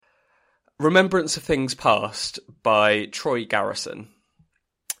Remembrance of Things Past by Troy Garrison.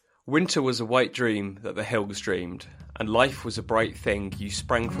 Winter was a white dream that the hills dreamed, and life was a bright thing you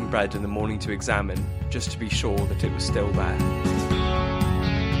sprang from bed in the morning to examine, just to be sure that it was still there.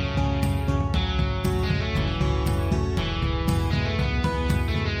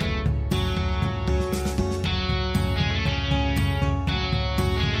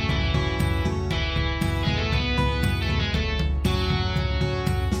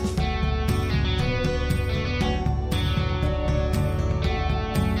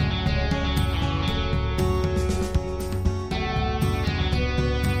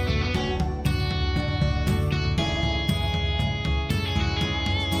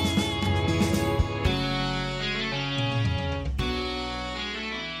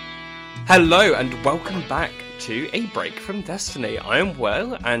 Hello and welcome back to A Break from Destiny. I am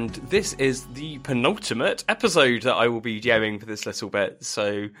Will, and this is the penultimate episode that I will be DMing for this little bit,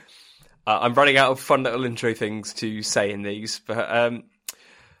 so I'm running out of fun little intro things to say in these, but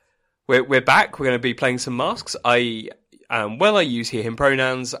we're back. We're going to be playing some Masks. I use he, him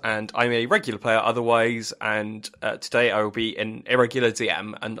pronouns, and I'm a regular player otherwise, and today I will be an irregular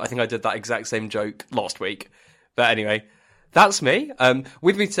DM, and I think I did that exact same joke last week, but anyway... That's me.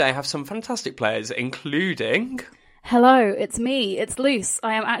 With me today I have some fantastic players, including... Hello, it's me. It's Luce.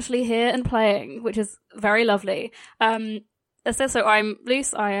 I am actually here and playing, which is very lovely. So I'm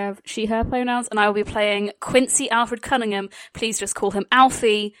Luce. I have she, her pronouns, and I will be playing Quincy Alfred Cunningham. Please just call him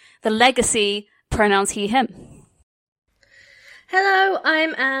Alfie. The legacy, pronouns he, him. Hello,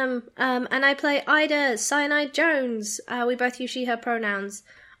 I'm and I play Ida Cyanide Jones. We both use she, her pronouns.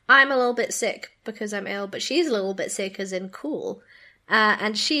 I'm a little bit sick because I'm ill, but she's a little bit sick as in cool.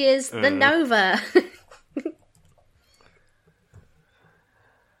 And she is the Nova.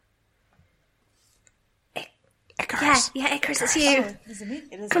 Icarus. Yeah, Icarus, it's you. Oh, is it me?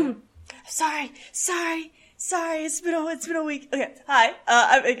 It is me. Sorry. It's been a week. Okay, hi,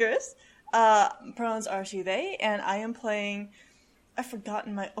 I'm Icarus. Pronouns are she, they, and I am playing... I've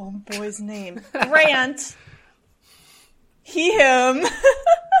forgotten my own boy's name. Grant. He, him.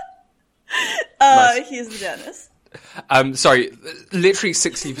 Nice. He is the dentist. Sorry, literally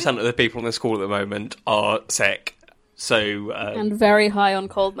 60% of the people on this call at the moment are sick. So and very high on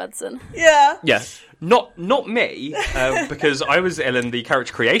cold medicine. Yeah. Yeah. Not me, because I was ill in the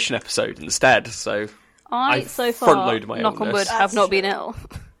character creation episode instead, so I so far, front-load my knock on illness. wood, have not been ill.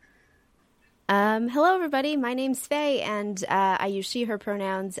 Hello, everybody. My name's Faye, and I use she, her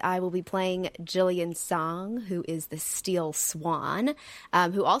pronouns. I will be playing Jillian Song, who is the Steel Swan,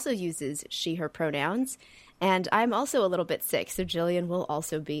 who also uses she, her pronouns. And I'm also a little bit sick, so Jillian will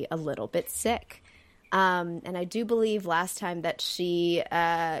also be a little bit sick. And I do believe last time that she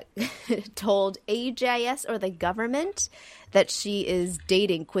told AJS or the government that she is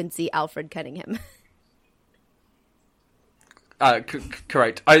dating Quincy Alfred Cunningham.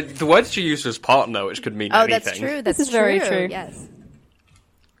 Correct. The word she used was partner, which could mean anything. Oh, that's true. This is very true. Yes.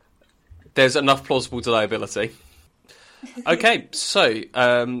 There's enough plausible deniability. Okay, so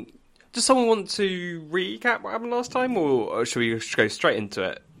does someone want to recap what happened last time, or should we just go straight into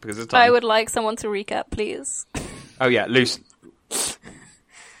it because of time? I would like someone to recap, please. Oh yeah, Luce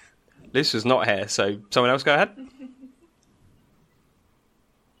was not here, so someone else go ahead.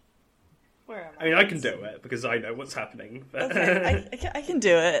 I mean, I can do it because I know what's happening. But... Okay, I can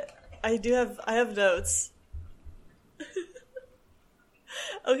do it. I have notes.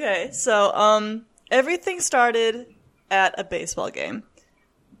 Okay, so everything started at a baseball game.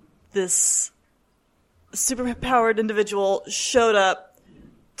 This superpowered individual showed up,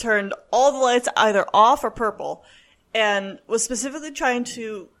 turned all the lights either off or purple, and was specifically trying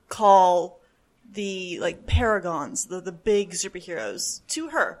to call the paragons, the big superheroes, to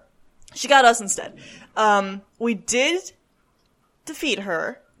her. She got us instead. We did defeat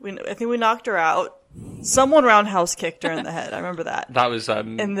her. I think we knocked her out. Someone roundhouse kicked her in the head. I remember that. That was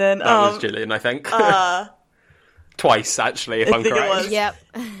and then that was Jillian, I think. Twice, actually, if I'm correct. It was. Yep.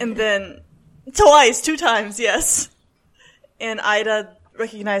 And then two times, yes. And Ida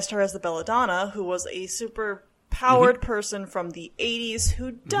recognized her as the Belladonna, who was a super powered person from the 80s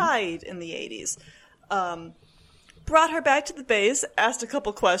who died in the 80s. Brought her back to the base, asked a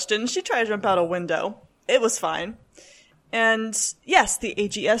couple questions. She tried to jump out a window. It was fine. And yes, the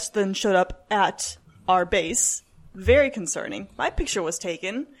AGS then showed up at our base. Very concerning. My picture was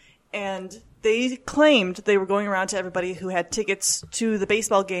taken, and they claimed they were going around to everybody who had tickets to the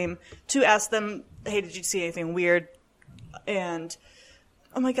baseball game to ask them, hey, did you see anything weird? And,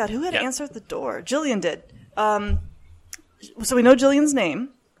 oh my god, who had answered the door? Jillian did. So we know Jillian's name,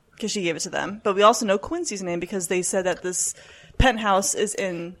 because she gave it to them, but we also know Quincy's name because they said that this penthouse is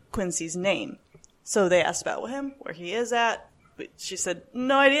in Quincy's name. So they asked about him, where he is at. But she said,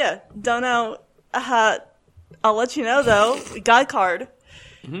 no idea. Don't know. I'll let you know, though. We got a card.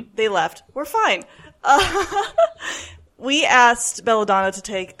 Mm-hmm. They left. We're fine. We asked Belladonna to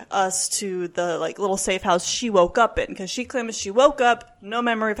take us to the little safe house she woke up in, because she claims she woke up, no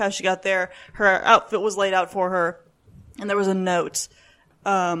memory of how she got there. Her outfit was laid out for her, and there was a note.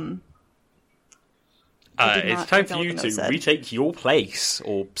 It's time for you to retake your place,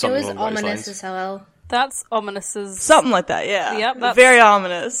 or something along those lines. It was ominous as hell. That's ominous as... Something like that, yeah. Yep, that's very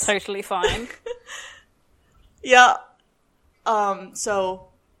ominous. Totally fine. Yeah. So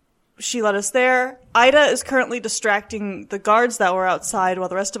she let us there. Ida is currently distracting the guards that were outside while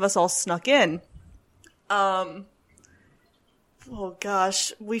the rest of us all snuck in. Oh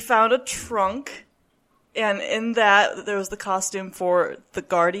gosh. We found a trunk, and in that there was the costume for the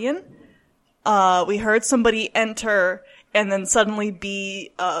Guardian. We heard somebody enter and then suddenly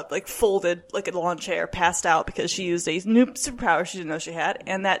be, folded like a lawn chair, passed out because she used a new superpower she didn't know she had,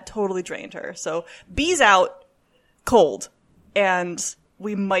 and that totally drained her. So, B's out cold, and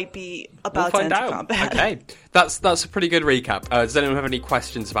we might be about to enter combat. Okay. That's a pretty good recap. Does anyone have any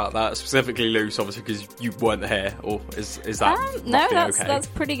questions about that? Specifically Luce, obviously, because you weren't here, or is that no, okay? That's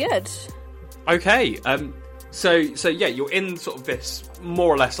pretty good. Okay, So yeah, you're in sort of this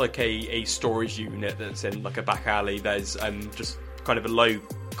more or less like a storage unit that's in like a back alley. There's just kind of a low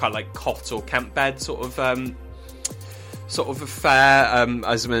kind of like cot or camp bed sort of affair.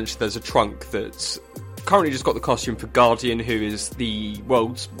 As I mentioned, there's a trunk that's currently just got the costume for Guardian, who is the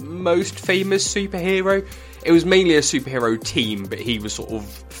world's most famous superhero. It was mainly a superhero team, but he was sort of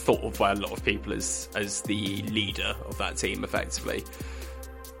thought of by a lot of people as the leader of that team, effectively.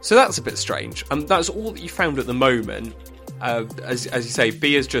 So that's a bit strange. That's all that you found at the moment. As you say,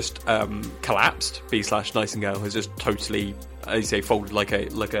 B has just collapsed. B/Nightingale has just totally, as you say, folded like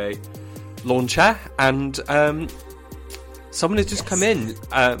a lawn chair, and someone has just come in.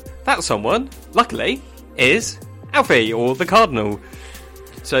 That someone, luckily, is Alfie, or the Cardinal.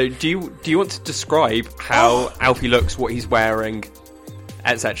 So do you want to describe how Alfie looks, what he's wearing,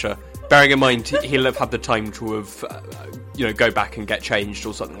 etc.? Bearing in mind he'll have had the time to have go back and get changed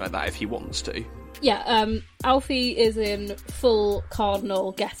or something like that if he wants to. Yeah, Alfie is in full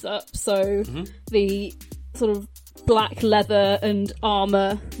Cardinal get-up, so the sort of black leather and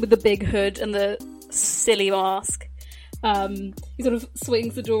armour with the big hood and the silly mask. He sort of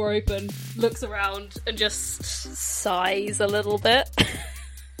swings the door open, looks around, and just sighs a little bit.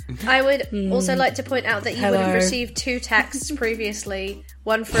 I would also like to point out that you would have received 2 texts previously.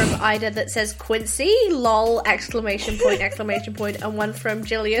 One from Ida that says Quincy, lol, !! And one from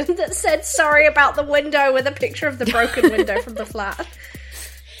Jillian that said sorry about the window with a picture of the broken window from the flat.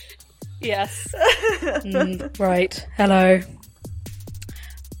 Yes. Right. Hello.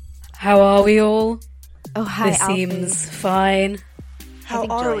 How are we all? Oh, hi, This Alfie. seems fine. I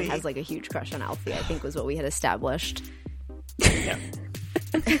think are Jillian we? has a huge crush on Alfie, I think was what we had established. Yeah.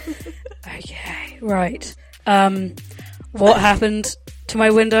 Okay, right. What happened to my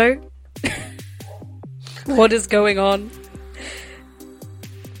window? What is going on?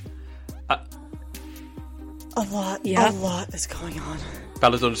 A lot is going on.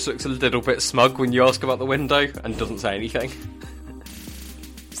 Belladonna just looks a little bit smug when you ask about the window and doesn't say anything.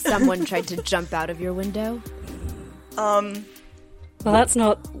 Someone tried to jump out of your window? Well, that's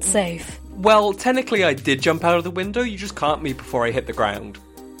not safe. Well, technically I did jump out of the window, you just caught me before I hit the ground.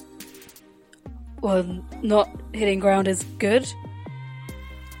 Well, not hitting ground is good.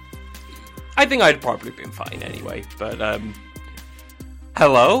 I think I'd probably been fine anyway, but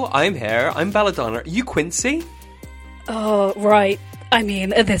hello, I'm here, I'm Belladonna. Are you Quincy? Oh, right. I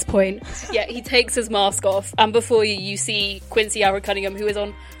mean, at this point. Yeah, he takes his mask off, and before you see Quincy Alfred Cunningham, who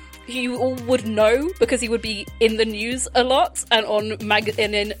you all would know because he would be in the news a lot and on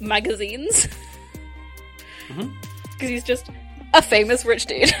in magazines. Because he's just a famous rich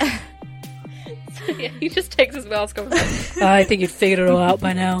dude. So yeah, he just takes his mask off. I think you'd figured it all out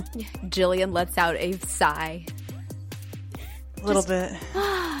by now. Jillian lets out a sigh. A little bit.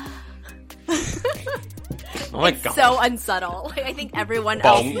 Oh my god. So unsubtle. I think everyone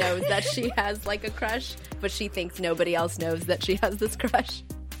else knows that she has a crush, but she thinks nobody else knows that she has this crush.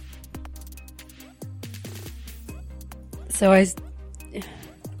 So I saw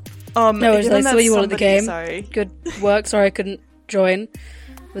you all at the game. Sorry. Good work. Sorry I couldn't join.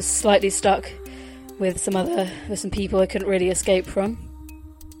 Was slightly stuck with some people I couldn't really escape from.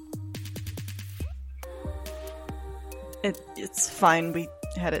 It's fine. We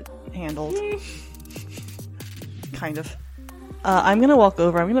had it handled. Kind of. I'm gonna walk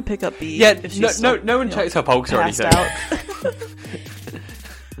over. I'm gonna pick up B. Yeah, no one checks her pulse or anything. Out.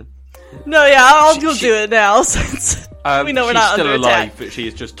 No, yeah, I'll go do it now since we know we're not still under alive, attack. but she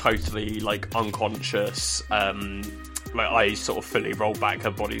is just totally like unconscious. Like eyes sort of fully rolled back.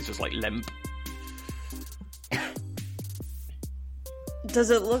 Her body's just like limp. Does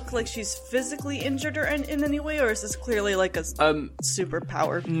it look like she's physically injured or in any way, or is this clearly like a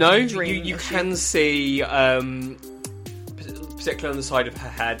superpower? No, dream you issue? can see, particularly on the side of her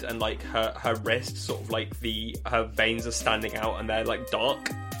head and like her wrist, sort of like her veins are standing out and they're like dark,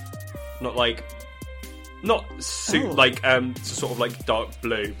 like sort of like dark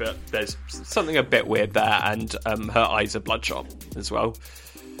blue, but there's something a bit weird there, and her eyes are bloodshot as well.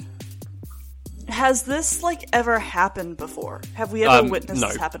 Has this like ever happened before? Have we ever witnessed no.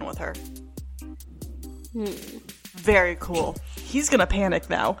 this happen with her? Very cool. He's gonna panic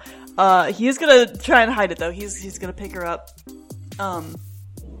now. He's gonna try and hide it though. He's gonna pick her up, and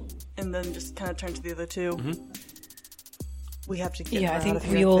then just kind of turn to the other two. Mm-hmm. We have to get. Yeah, her I out think of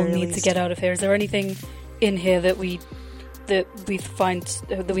here we at all the very need to least. get out of here. Is there anything in here that we find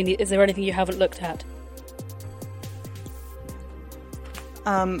that we need? Is there anything you haven't looked at?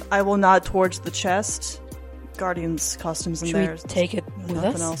 I will nod towards the chest. Guardian's costumes in Should there. we take it with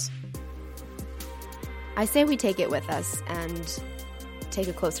Nothing us? else. I say we take it with us and take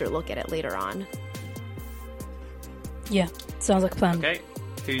a closer look at it later on. Yeah, sounds like a plan. Okay,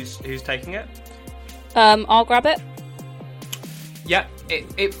 who's taking it? I'll grab it. Yeah,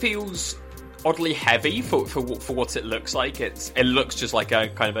 it feels oddly heavy for what it looks like. It looks just like a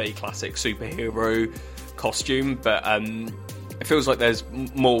kind of a classic superhero costume, but it feels like there's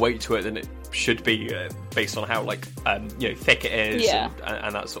more weight to it than it should be based on how like thick it is, Yeah.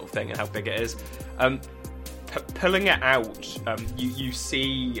 and that sort of thing, and how big it is. Pulling it out, you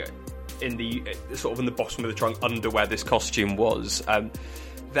see in the sort of in the bottom of the trunk under where this costume was.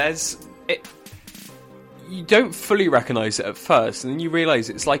 There's it. You don't fully recognise it at first, and then you realise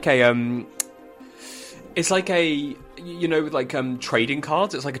it's like a trading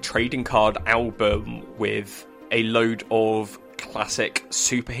cards. It's like a trading card album with a load of classic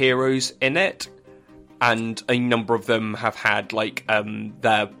superheroes in it, and a number of them have had like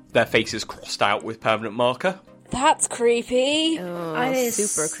their faces crossed out with permanent marker. That's creepy. Oh, Ida is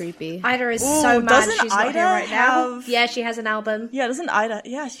super creepy. Ida is Ooh, so mad doesn't she's not here Ida right now. have- Yeah, she has an album. Yeah, doesn't Ida?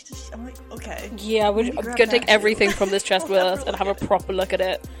 Yeah, I'm like, okay. Yeah, I'm grab gonna that take too. everything from this chest with us and have a proper look at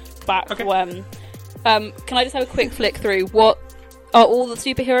it back when. Can I just have a quick flick through? What are all the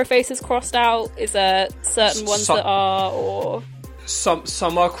superhero faces crossed out? Is there certain ones that are, or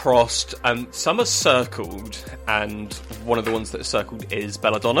Some are crossed, and some are circled, and one of the ones that are circled is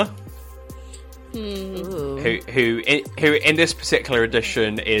Belladonna. Ooh. Who in this particular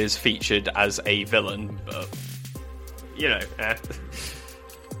edition is featured as a villain, but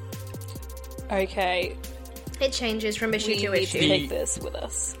okay? It changes from issue We to need to issue. take this with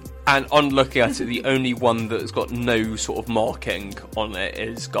us. And on looking at it, the only one that's got no sort of marking on it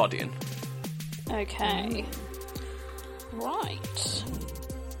is Guardian. Okay. Right.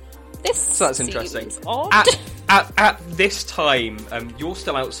 This So that's seems interesting. Odd. At this time, you're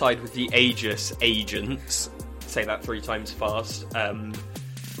still outside with the Aegis agents. Say that 3 times fast.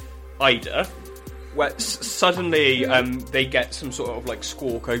 Ida, where suddenly they get some sort of like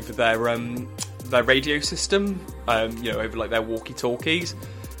squawk over their radio system. Over like their walkie-talkies,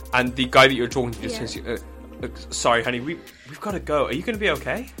 and the guy that you're talking to just says, "Sorry, honey, we've got to go. Are you going to be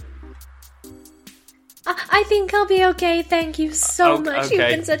okay?" I think I'll be okay. Thank you so much. You've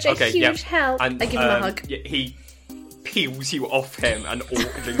been such a huge help. And, I give him a hug. He peels you off him and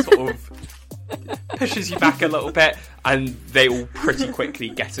awkwardly sort of pushes you back a little bit, and they all pretty quickly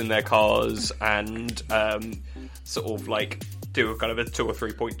get in their cars and sort of like do a kind of a 2 or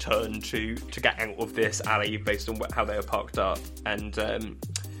 3 point turn to get out of this alley based on how they are parked up, and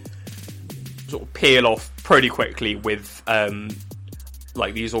sort of peel off pretty quickly with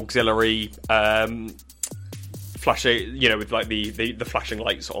like these auxiliary flashing, with like the flashing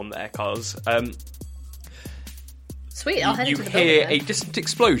lights on their cars. Sweet, I'll head You into the hear building a distant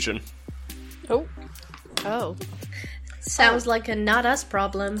explosion. Oh, Oh. then. Sounds like a not us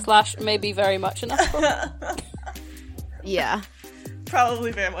problem. / maybe very much enough. Yeah.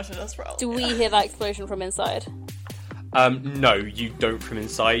 Probably very much a us problem. Do we hear that explosion from inside? No, you don't from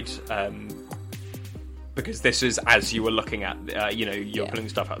inside. Because this is as you were looking at, you're pulling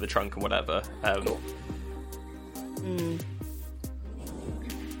stuff out of the trunk and whatever. Cool.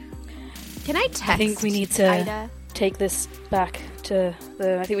 Can I text I think we need to Ida? take this back to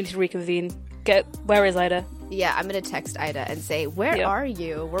the. I think we need to reconvene. Where is Ida? Yeah, I'm going to text Ida and say, where Yeah. are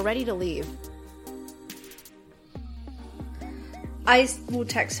you? We're ready to leave. I will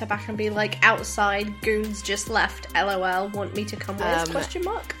text her back and be like, outside, goons just left, LOL, want me to come with, question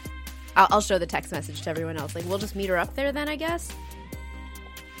mark? I'll show the text message to everyone else. Like, we'll just meet her up there then, I guess?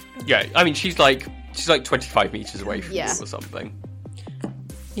 Yeah, I mean, she's like 25 meters away from you Yeah. or something.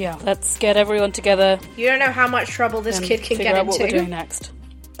 Yeah, let's get everyone together You don't know how much trouble this and kid can figure get out what we're into. doing next.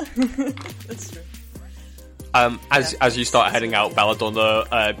 That's true. As you start heading out,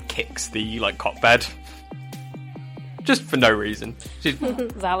 Belladonna kicks the like cot bed, just for no reason. She's,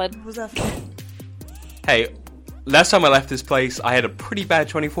 Valid. What was that for? hey, last time I left this place, I had a pretty bad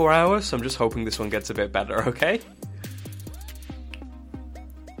 24 hours, so I'm just hoping this one gets a bit better. Okay.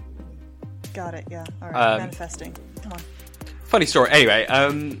 Got it, yeah. Alright, manifesting. Come on. Funny story. Anyway,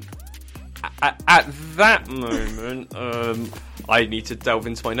 at that moment, I need to delve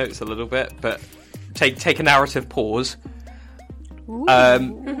into my notes a little bit, but take a narrative pause.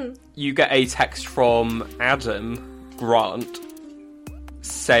 You get a text from Adam Grant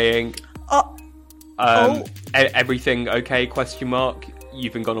saying, everything okay? Question mark.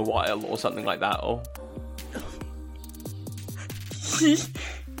 You've been gone a while, or something like that, or His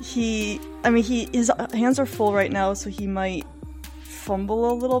hands are full right now, so he might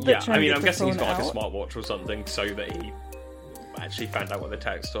fumble a little bit. yeah. trying I mean, to get I'm the guessing he's phone got like a out. smartwatch or something, so that he actually found out what the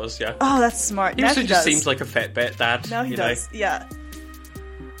text was. Yeah. Oh, that's smart. He Now also he just does. seems like a Fitbit dad. Now he you know? does. Yeah.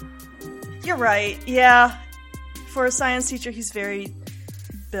 You're right. Yeah. For a science teacher, he's very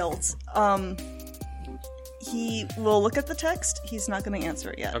built. He will look at the text. He's not going to answer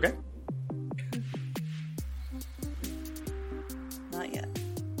it yet. Okay. Not yet.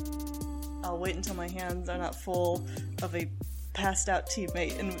 I'll wait until my hands are not full of a passed out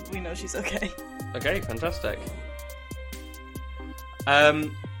teammate and we know she's okay. Okay, fantastic.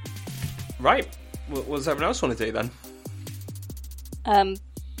 Right. What does everyone else want to do then?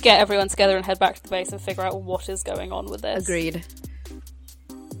 Get everyone together and head back to the base and figure out what is going on with this. Agreed.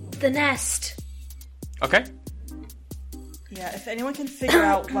 The nest. Okay. Yeah, if anyone can figure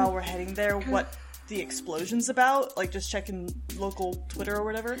out while we're heading there what the explosion's about, like just checking local Twitter or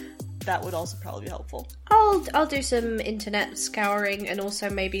whatever, that would also probably be helpful. I'll do some internet scouring and also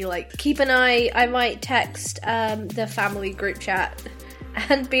maybe like keep an eye. I might text the family group chat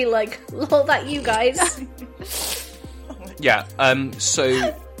and be like, "Lol, that you guys." Yeah.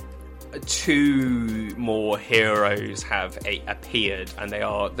 So two more heroes have appeared, and they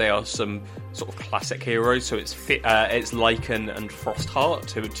are some sort of classic heroes. So it's Lycan and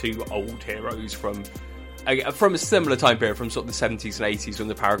Frostheart, who are two old heroes from a similar time period, from sort of the 70s and 80s when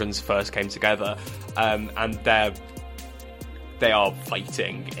the Paragons first came together, and they are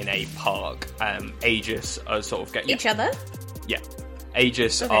fighting in a park. Aegis are sort of Each other. Yeah,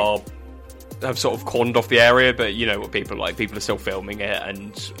 Aegis have sort of cordoned off the area, but you know what people are like. People are still filming it,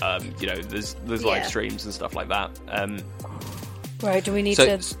 and there's live streams and stuff like that. Right, do we need So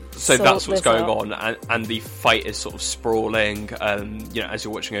to that's what's this going out? on, and the fight is sort of sprawling. As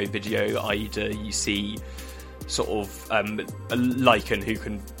you're watching a video, Ida, you see sort of a Lycan who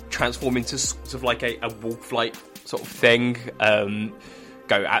can transform into sort of like a wolf-like sort of thing. Go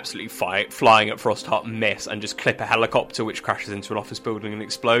absolutely flying at Frostheart, miss, and just clip a helicopter which crashes into an office building and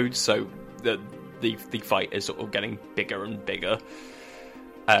explodes. So the fight is sort of getting bigger and bigger.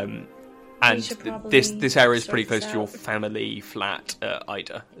 And this area is pretty close to your family flat,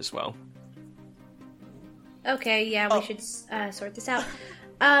 Ida, as well. Okay, yeah, we should sort this out.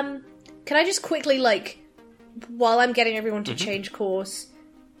 Can I just quickly, like, while I'm getting everyone to change course,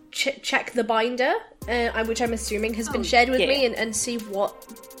 check the binder, which I'm assuming has been shared with me, and see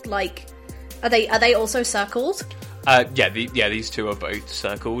what, like, are they also circled? These two are both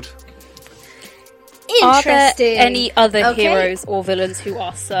circled. Are there Interesting. any other Okay. heroes or villains who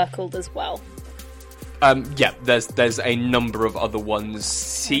are circled as well? There's a number of other ones,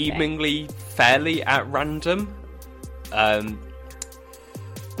 seemingly fairly at random, but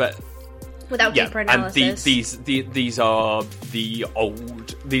Without deeper analysis. and these are the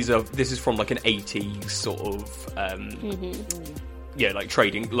old. This is from like an 80s sort of like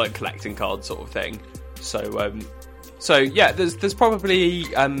trading, like collecting cards sort of thing. So yeah, there's probably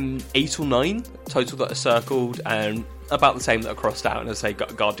 8 or 9 total that are circled, and about the same that are crossed out. And as I say,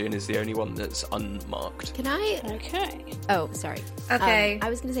 Guardian is the only one that's unmarked. Can I... Okay. Oh, sorry. Okay. I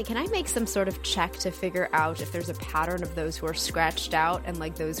was going to say, can I make some sort of check to figure out if there's a pattern of those who are scratched out and,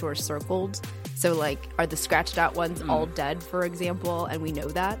 like, those who are circled? So, like, are the scratched out ones all dead, for example, and we know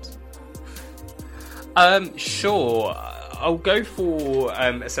that? Sure. I'll go for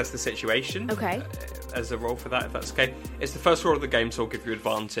assess the situation. Okay. as a roll for that, if that's okay. It's the first roll of the game, so I'll give you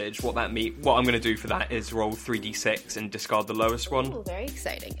advantage. What I'm going to do for that is roll 3d6 and discard the lowest one. Oh, very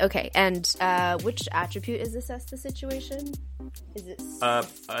exciting. Okay, and which attribute is assess the situation? Is it?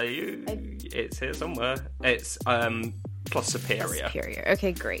 It's here somewhere. It's plus superior. Superior.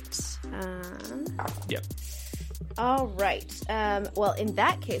 Okay, great. Yep. All right. Well, in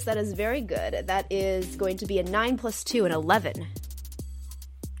that case, that is very good. That is going to be a 9 plus 2, an 11.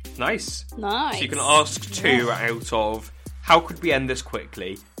 Nice. Nice. So you can ask 2 out of, how could we end this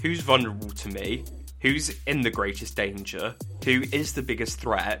quickly? Who's vulnerable to me? Who's in the greatest danger? Who is the biggest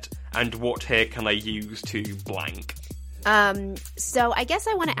threat? And what here can I use to blank? So I guess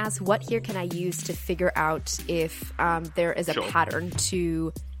I want to ask, what here can I use to figure out if there is a pattern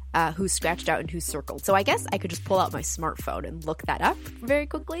to who's scratched out and who's circled. So I guess I could just pull out my smartphone and look that up very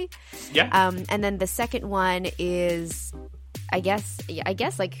quickly. Yeah. And then the second one is, I guess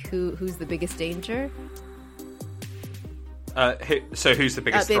like who's the biggest danger? So who's the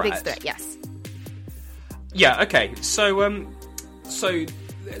biggest threat? Biggest threat, yes. Yeah. Okay. So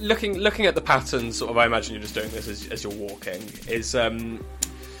looking at the patterns, sort of, I imagine you're just doing this as you're walking.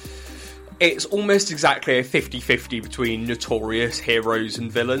 It's almost exactly a 50-50 between notorious heroes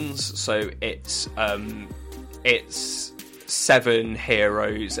and villains. So it's 7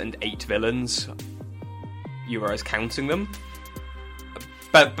 heroes and 8 villains. You are as counting them.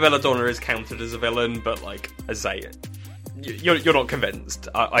 But Belladonna is counted as a villain, but like as you're not convinced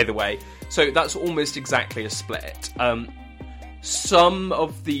either way. So that's almost exactly a split. Some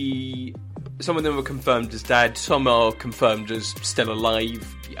of them are confirmed as dead. Some are confirmed as still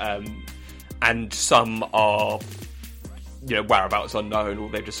alive. And some are, whereabouts unknown, or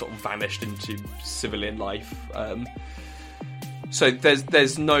they've just sort of vanished into civilian life. So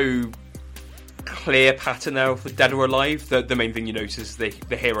there's no clear pattern now for dead or alive. The main thing you notice is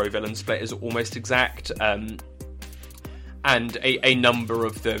the hero-villain split is almost exact. And a number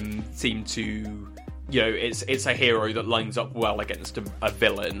of them seem to, it's a hero that lines up well against a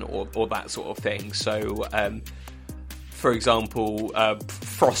villain or that sort of thing. So, for example,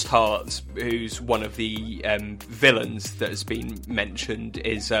 Frostheart, who's one of the villains that has been mentioned,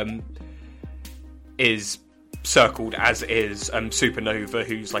 is circled, as is Supernova,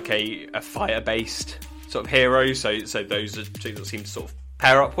 who's like a fire-based sort of hero. So those are two that seem to sort of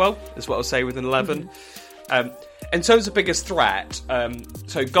pair up well, is what I'll say with an 11. Mm-hmm. In terms of biggest threat,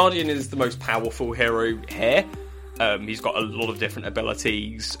 so Guardian is the most powerful hero here. He's got a lot of different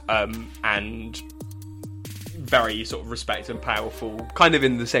abilities, and very sort of respected and powerful, kind of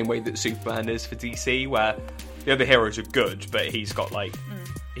in the same way that Superman is for DC, where the other heroes are good, but he's got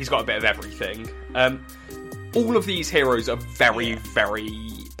he's got a bit of everything. All of these heroes are very, very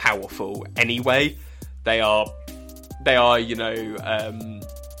powerful anyway. They are they are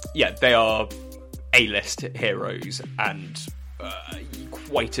A-list heroes and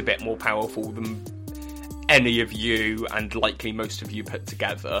quite a bit more powerful than any of you and likely most of you put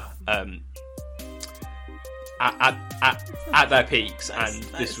together. At their peaks, and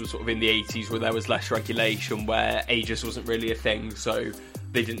this was sort of in the 80s where there was less regulation, where Aegis wasn't really a thing, so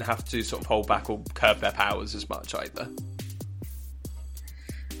they didn't have to sort of hold back or curb their powers as much either.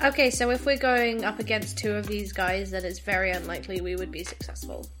 Okay, so if we're going up against 2 of these guys, then it's very unlikely we would be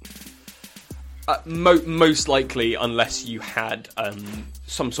successful. Most likely, unless you had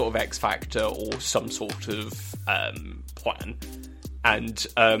some sort of X factor or some sort of plan, and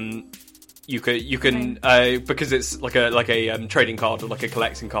you can because it's like a trading card or like a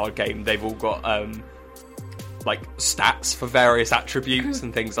collecting card game. They've all got like stats for various attributes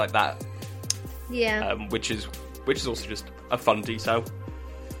and things like that. Yeah, which is also just a fun detail.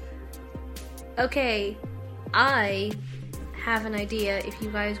 Okay, I have an idea. If you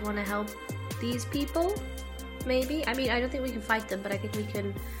guys want to help these people, maybe. I mean, I don't think we can fight them, but I think we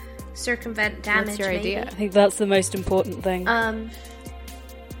can circumvent damage. What's your idea? I think that's the most important thing.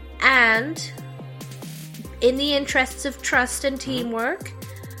 And in the interests of trust and teamwork,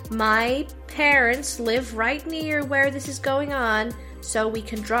 my parents live right near where this is going on, so we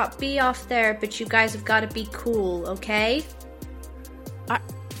can drop B off there, but you guys have got to be cool, okay?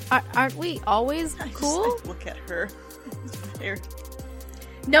 Aren't we always cool? Look at her.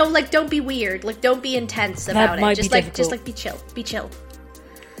 No, like, don't be weird. Like, don't be intense about it. Just be chill. Be chill.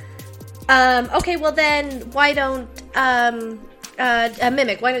 Okay, well then, why don't,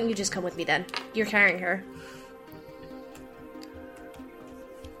 Mimic, why don't you just come with me then? You're carrying her.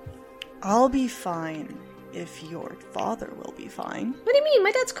 I'll be fine if your father will be fine. What do you mean?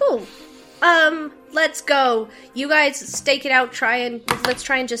 My dad's cool. Let's go. You guys stake it out, let's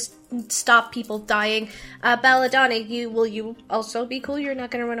try and just stop people dying. Belladonna, will you also be cool? You're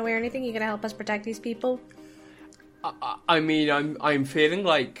not going to run away or anything? You're going to help us protect these people? I mean, I'm feeling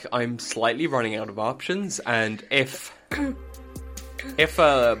like I'm slightly running out of options, and if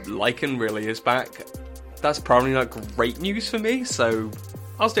Lycan really is back, that's probably not great news for me. So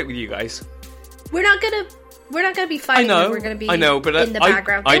I'll stick with you guys. We're not gonna be fighting. We're gonna be. I know, but in the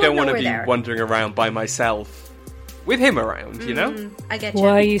background. I don't want to be wandering around by myself with him around. You know. I get you.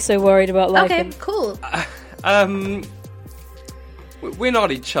 Why are you so worried about Lycan? Okay, cool. We're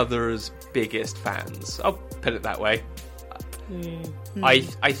not each other's biggest fans. I'll put it that way. I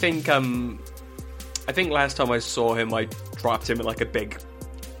think last time I saw him, I dropped him in like a big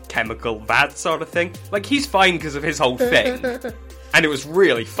chemical vat sort of thing. Like, he's fine because of his whole thing, and it was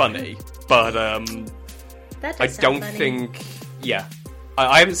really funny. But I don't think. Yeah,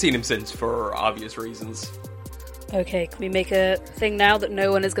 I haven't seen him since for obvious reasons. Okay, can we make a thing now that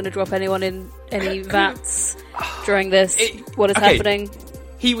no one is going to drop anyone in any vats during this? What is happening?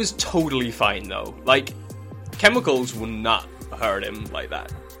 He was totally fine though. Like, chemicals will not hurt him like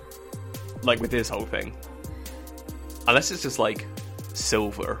that. Like with his whole thing. Unless it's just like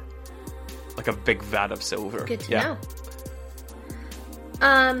silver. Like a big vat of silver. Good to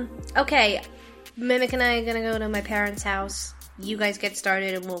know. Okay. Mimic and I are gonna go to my parents' house. You guys get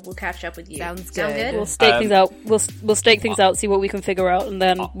started and we'll catch up with you. Sounds Sound good. We'll stake things out. We'll stake things out, see what we can figure out, and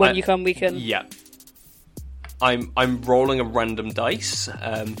then when you come, we can. Yeah. I'm rolling a random dice,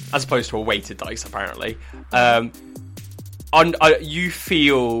 as opposed to a weighted dice, apparently. You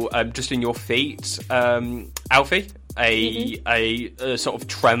feel just in your feet, Alfie, a sort of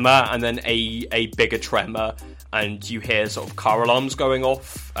tremor, and then a bigger tremor, and you hear sort of car alarms going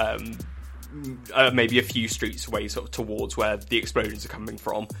off, maybe a few streets away, sort of towards where the explosions are coming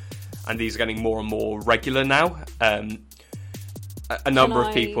from, and these are getting more and more regular now. A number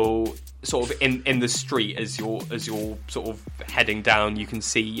of people sort of in the street as you're sort of heading down, you can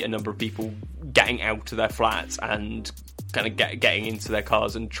see a number of people getting out of their flats and kind of getting into their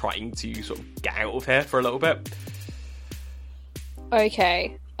cars and trying to sort of get out of here for a little bit.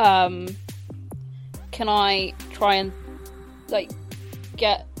 Okay. Can I try and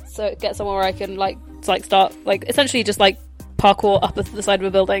get somewhere where I can start essentially just parkour up the side of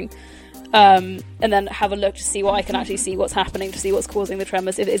a building, and then have a look to see what I can actually see, what's happening, to see what's causing the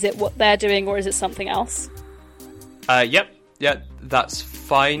tremors. Is it what they're doing or is it something else? Yep, that's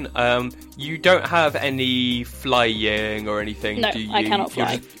fine. You don't have any flying or anything, No, do you? I cannot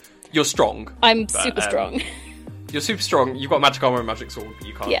fly. You're strong. I'm super strong. You're super strong. You've got magic armor and magic sword, but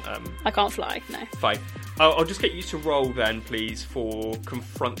you can't. Yeah, I can't fly, no. Fine. I'll just get you to roll then, please, for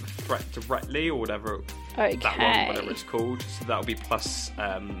confront the threat directly, or whatever. Okay. That one, whatever it's called. So that'll be plus.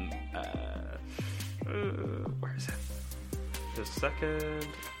 Where is it? Just a second.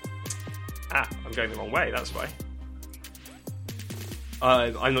 I'm going the wrong way. That's why.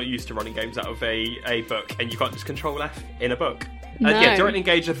 I'm not used to running games out of a book, and you can't just control F in a book. No. Yeah, directly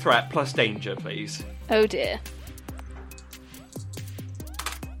engage a threat plus danger, please. Oh dear.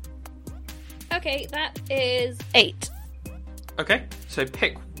 Okay, that is 8. Okay, so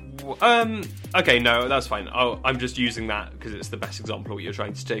pick. Okay, no, that's fine. I'm just using that because it's the best example of what you're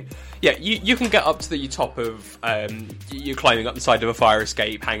trying to do. Yeah, you can get up to the top of. You're climbing up the side of a fire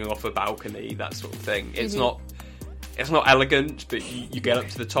escape, hanging off a balcony, that sort of thing. It's not elegant, but you get up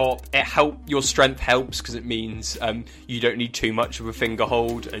to the top. Your strength helps because it means you don't need too much of a finger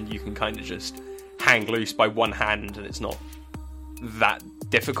hold, and you can kind of just hang loose by one hand, and it's not that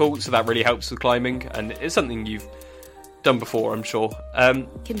difficult. So that really helps with climbing, and it's something you've done before, I'm sure. Can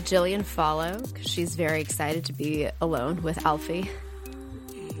Jillian follow? Because she's very excited to be alone with Alfie.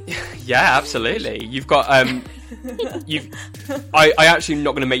 Yeah, absolutely. You've got I actually am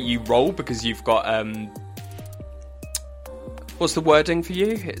not going to make you roll because you've got what's the wording for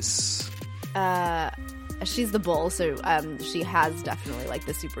you? It's she's the bull, so she has definitely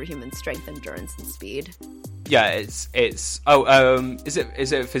the superhuman strength, endurance, and speed. Yeah, it's is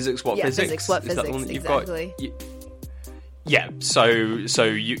it physics? What physics? Physics. What is physics? That the one that you've exactly. Got? Yeah, so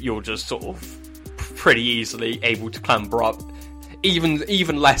you're just sort of pretty easily able to clamber up, even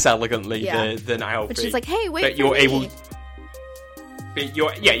less elegantly than Alfie. But she's like, "Hey, wait!" But you're able. But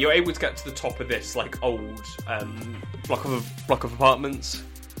you're able to get to the top of this old block of apartments,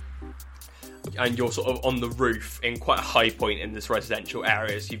 and you're sort of on the roof in quite a high point in this residential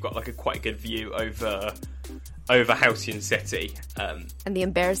area. So you've got a quite good view over Halcyon City. And the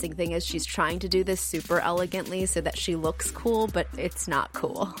embarrassing thing is she's trying to do this super elegantly so that she looks cool, but it's not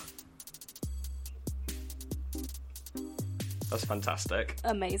cool. That's fantastic.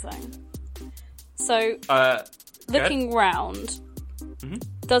 Amazing. So, looking round,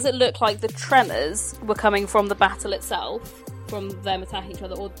 does it look like the tremors were coming from the battle itself, from them attacking each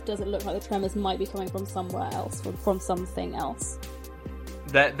other, or does it look like the tremors might be coming from somewhere else, from something else?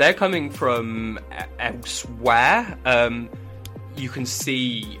 They're coming from elsewhere. You can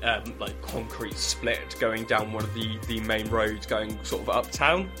see like concrete split going down one of the main roads going sort of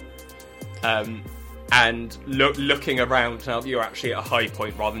uptown. And looking around, now that you're actually at a high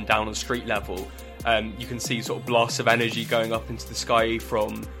point rather than down on street level, you can see sort of blasts of energy going up into the sky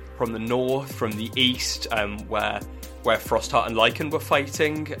from the north, from the east, where Frostheart and Lycan were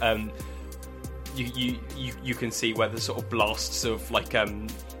fighting. You can see where the sort of blasts of like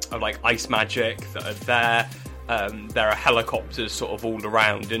ice magic that are there. There are helicopters sort of all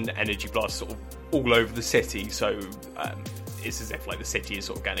around and energy blasts sort of all over the city. So it's as if like the city is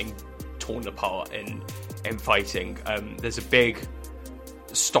sort of getting torn apart in fighting. There's a big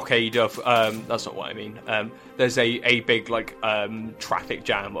stockade of that's not what I mean. There's a big like traffic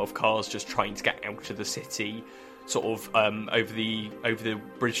jam of cars just trying to get out of the city, sort of over the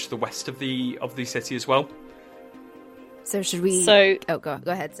bridge to the west of the city as well. So should we? Go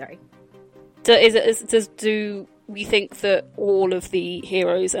ahead. Sorry. Do we think that all of the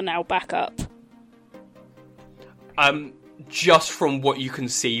heroes are now back up? Just from what you can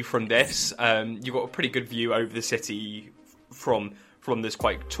see from this, you've got a pretty good view over the city from this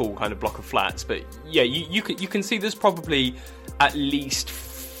quite tall kind of block of flats. But yeah, you can see there's probably at least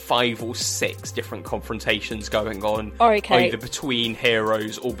 5 or 6 different confrontations going on, either between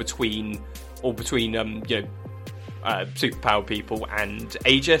heroes or between superpowered people and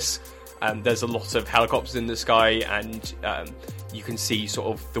Aegis. There's a lot of helicopters in the sky, and you can see sort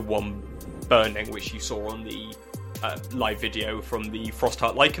of the one burning, which you saw on the live video from the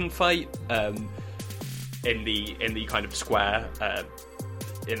Frostheart Lycan fight, in the kind of square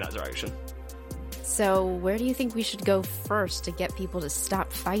in that direction. So where do you think we should go first to get people to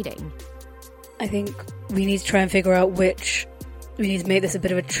stop fighting? I think we need to try and figure out which... We need to make this a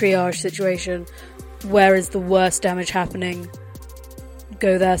bit of a triage situation. Where is the worst damage happening?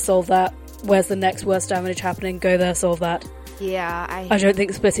 Go there, solve that. Where's the next worst damage happening? Go there, solve that. Yeah, I don't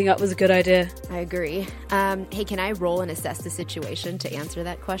think splitting up was a good idea. I agree. Hey, can I roll and assess the situation to answer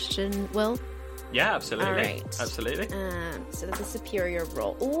that question, Will? Yeah, absolutely. All right. Absolutely. So that's a superior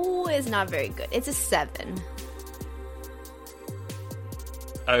roll. Ooh, it's not very good. It's a 7.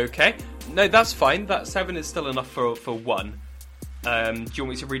 Okay. No, that's fine. That 7 is still enough for 1. Do you want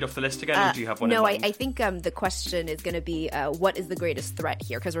me to read off the list again, or do you have one? No, in mind? I think the question is going to be what is the greatest threat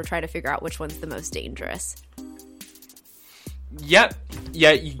here, because we're trying to figure out which one's the most dangerous. Yep.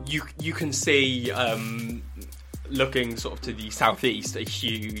 Yeah, you can see, looking sort of to the southeast, a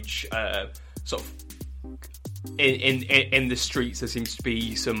huge sort of in the streets. There seems to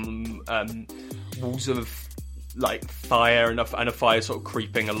be some walls of like fire and a fire sort of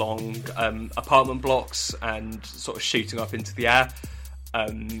creeping along apartment blocks and sort of shooting up into the air.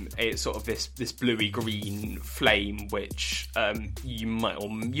 It's sort of this bluey green flame, which you may or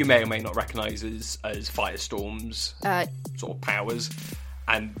may not recognise as Firestorm's sort of powers,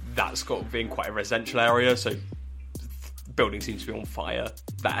 and that's got being quite a residential area, so the building seems to be on fire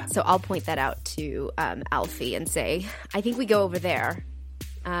there. So I'll point that out to Alfie and say, I think we go over there.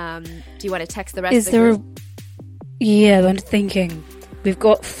 Do you want to text the rest of the group? Yeah, I'm thinking we've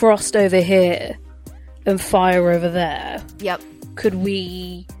got Frost over here and fire over there. Yep. Could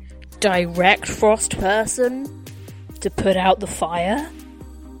we direct Frost person to put out the fire?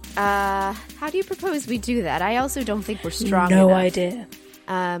 How do you propose we do that? I also don't think we're strong No enough. idea.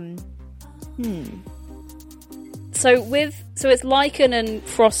 So it's Lycan and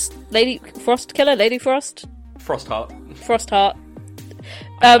Frost, Lady Frost, Frostheart.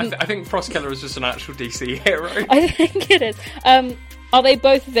 I think Frostkiller is just an actual DC hero. I think it is. Are they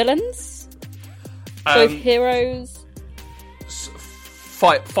both villains? Both heroes?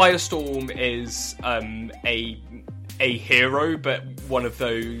 Firestorm is a hero, but one of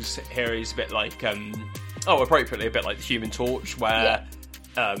those heroes a bit like appropriately a bit like the Human Torch, where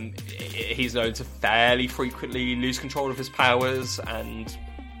he's known to fairly frequently lose control of his powers and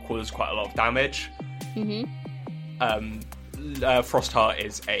cause quite a lot of damage. Frostheart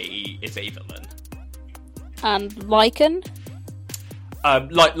is a villain. And Lycan?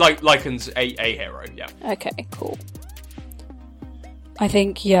 Lycan's a hero, yeah. Okay, cool. I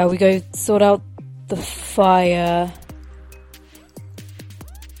think, we go sort out the fire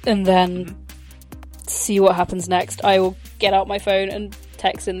and then see what happens next. I will get out my phone and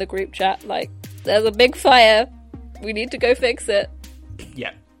text in the group chat, like, there's a big fire. We need to go fix it.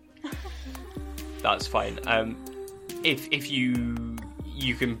 Yeah. That's fine. If you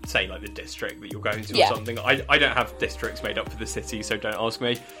you can say like the district that you're going to Yeah. or something. I don't have districts made up for the city, so don't ask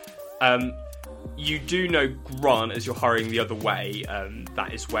me. You do know Grant as you're hurrying the other way.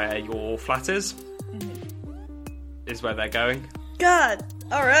 That is where your flat is. Is where they're going. God.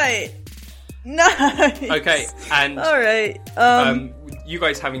 All right. Nice. Okay, and All right. you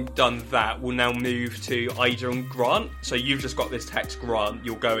guys having done that will now move to Ida and Grant. So you've just got this text, Grant.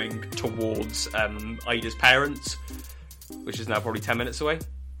 You're going towards Ida's parents, which is now probably 10 minutes away.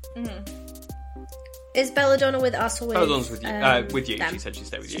 Is Belladonna with us or with? Belladonna's with you. With you. them? She said she'd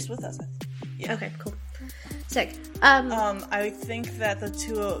stay with She's you. with us. Okay, cool. Sick. I think that the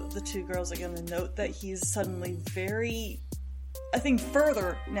two girls are going to note that he's suddenly very, I think,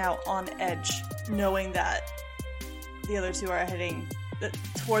 further now on edge, knowing that the other two are heading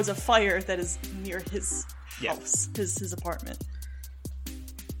towards a fire that is near his house, his apartment.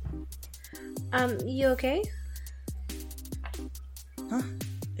 You okay? Huh?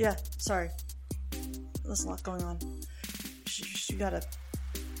 Yeah. Sorry. There's a lot going on. You gotta.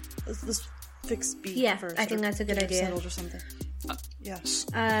 Let's fix B Yeah, first. I think or that's a good get her idea. settled or something. Yeah.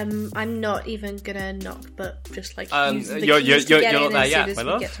 I'm not even gonna knock, but just like use the you're keys to get not in there as yet, soon as my we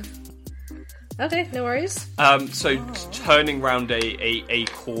love. get to... Okay, no worries. Turning round a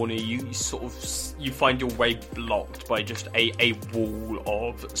corner, you sort of you find your way blocked by just a wall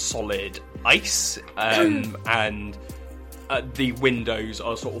of solid ice, and the windows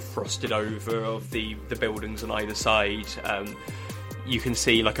are sort of frosted over of the buildings on either side. You can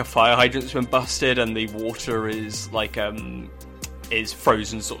see like a fire hydrant's been busted, and the water is like is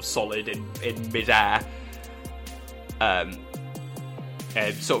frozen sort of solid in midair.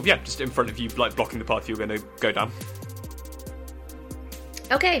 Sort of, just in front of you, like blocking the path you're going to go down.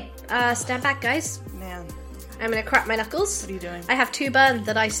 Okay, stand back, guys. Man, I'm gonna crack my knuckles. what are you doing? I have 2 burn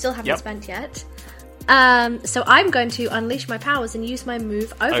that I still haven't Yep. spent yet. So I'm going to unleash my powers and use my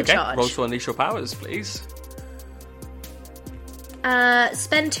move Overcharge. Okay, roll to unleash your powers, please.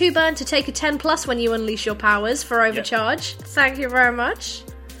 Spend 2 burn to take a 10+ when you unleash your powers for Overcharge. Thank you very much.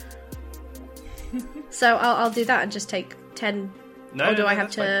 So I'll do that and just take 10. No, Or do I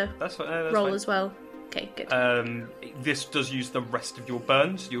have that's to fine. That's roll fine. as well? Okay, good. This does use the rest of your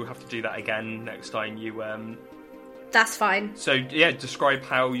burns. You'll have to do that again next time you. That's fine. So yeah, describe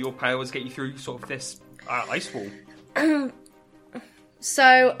how your powers get you through sort of this ice wall.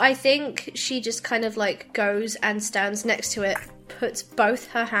 So I think she just kind of like goes and stands next to it, puts both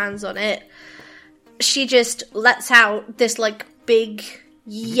her hands on it. She just lets out this like big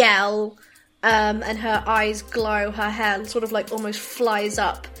yell, and her eyes glow, her hair sort of like almost flies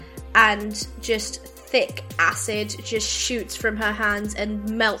up, and just thick acid just shoots from her hands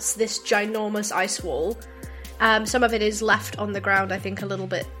and melts this ginormous ice wall. Some of it is left on the ground, I think a little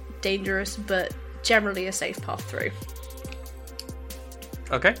bit dangerous, but generally a safe path through.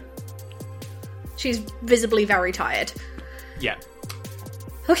 Okay. She's visibly very tired. Yeah.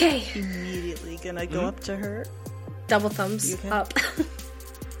 Okay, Immediately gonna go up to her. double thumbs You okay? up.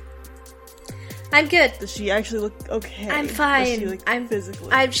 I'm good. Does she actually look okay? I'm Does fine. she, like, I'm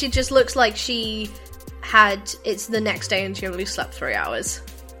physically. She just looks like it's the next day and she only slept 3 hours.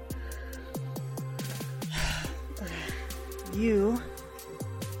 You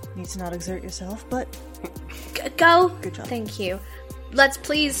need to not exert yourself, but Go. Good job. Thank you. Let's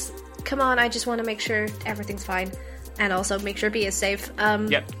please come on. I just want to make sure everything's fine, and also make sure B is safe.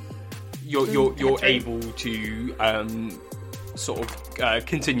 Yep. You're that's right. able to sort of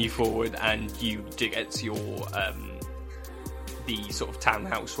continue forward, and you do get to your the sort of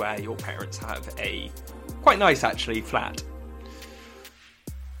townhouse where your parents have a quite nice actually flat.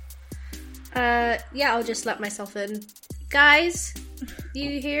 Yeah, I'll just let myself in. Guys,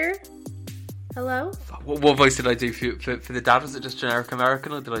 you here? Hello? What voice did I do for the dad? Was it just generic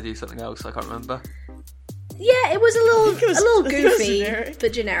American, or did I do something else? I can't remember. Yeah, it was a little it was goofy, generic.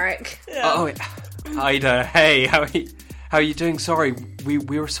 but generic. Oh, Ida, hey, how are you doing? Sorry, we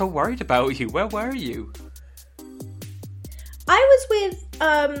were so worried about you. Where were you? I was with,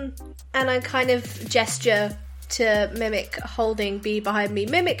 and I kind of gesture to Mimic holding B behind me.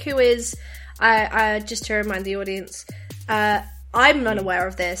 Mimic, who is, I just to remind the audience, I'm unaware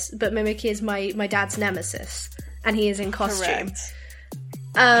of this, but Mimic is my dad's nemesis, and he is in costume.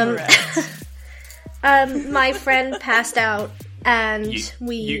 Correct. My friend passed out, and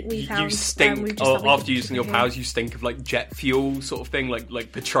we found... You stink, we just thought we after could using your keep powers, you stink of like jet fuel sort of thing,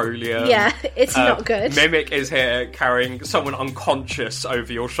 like petroleum. Yeah, it's not good. Mimic is here carrying someone unconscious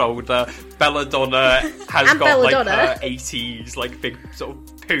over your shoulder. Belladonna has And got Belladonna. like her 80s like big sort of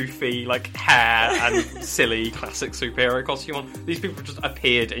poofy like hair and silly classic superhero costume on. These people just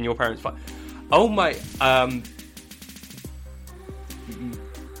appeared in your parents' flat. Oh my,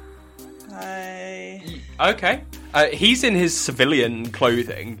 Hi. Okay. He's in his civilian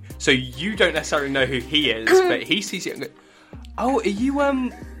clothing, so you don't necessarily know who he is, but he sees you and goes, oh, are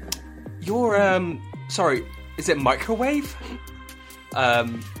you, you're, sorry, is it microwave?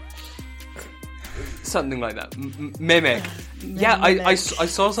 Something like that. Mimic. Yeah, I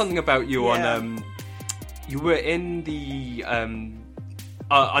saw something about you on, you were in the,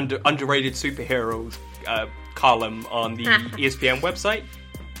 underrated superheroes, column on the ESPN website.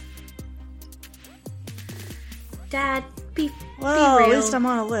 Dad, be real. At least I'm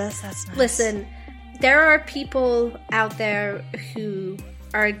on a list. That's nice. Listen, there are people out there who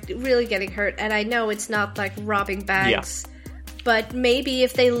are really getting hurt, and I know it's not like robbing banks, but maybe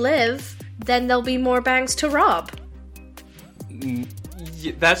if they live, then there'll be more banks to rob. I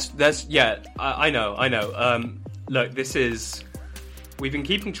know. Look, we've been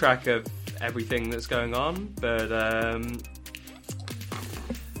keeping track of everything that's going on, but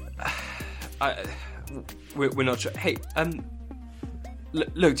we're not sure. Hey,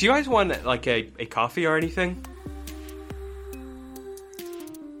 look, do you guys want like a coffee or anything?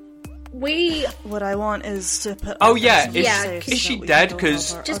 What I want is to put. Oh yeah, is she dead?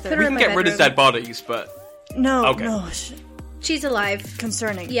 Because Just we put her in can my get rid of bedroom. dead bodies, but No, Okay. no. She's alive.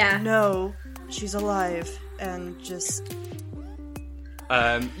 Concerning. Yeah. No, she's alive, and just.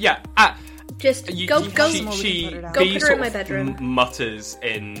 Just She go put her down. B put her sort in my of bedroom. mutters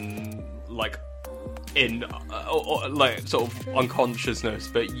in like sort of unconsciousness,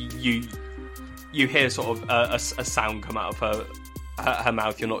 but you hear sort of a sound come out of her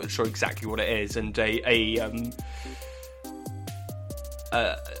mouth. You're not sure exactly what it is, and a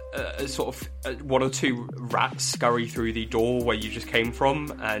sort of one or two rats scurry through the door where you just came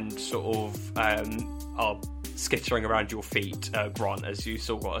from, and sort of are skittering around your feet, Grant, as you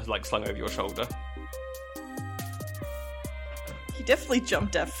still got like slung over your shoulder. He definitely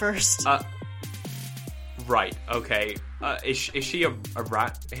jumped at first. Right. Okay. Is she a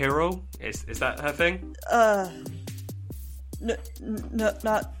rat hero? Is that her thing?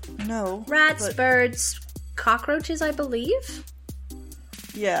 No. Rats, but- birds, cockroaches, I believe.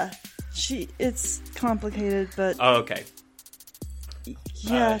 Yeah. It's complicated, but Oh, okay.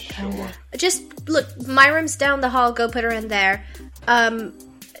 yeah, sure. kinda. Just look, my room's down the hall. Go put her in there. I'm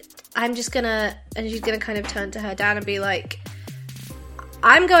just gonna, and she's gonna kind of turn to her dad and be like,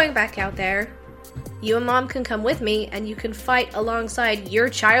 "I'm going back out there. You and Mom can come with me, and you can fight alongside your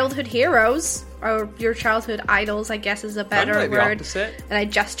childhood heroes or your childhood idols. I guess is a better Kind of like the word." opposite. And I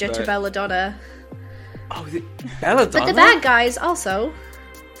gesture to but- Belladonna. Oh, Belladonna. But the bad guys also.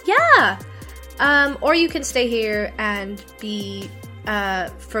 Yeah. Or you can stay here and be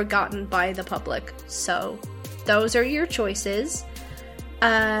forgotten by the public. So those are your choices.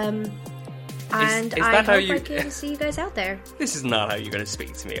 And is I that hope how I you- can see you guys out there. This is not how you're going to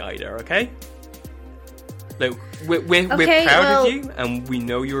speak to me either, okay? Look, we're Okay, proud well- of you, and we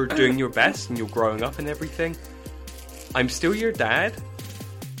know you're doing your best, and you're growing up and everything. I'm still your dad,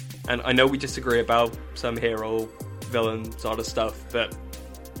 and I know we disagree about some hero, villain sort of stuff, but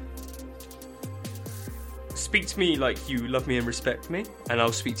speak to me like you love me and respect me, and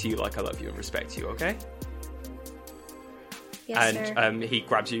I'll speak to you like I love you and respect you, okay? Yes, sir. And he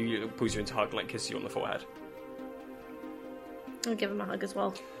grabs you, pulls you into a hug, like kisses you on the forehead. I'll give him a hug as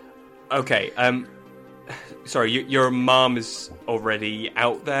well. Okay, sorry, your mom is already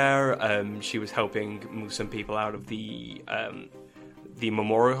out there. She was helping move some people out of the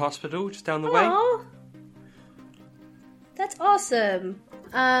Memorial Hospital just down the way. Aw. That's awesome.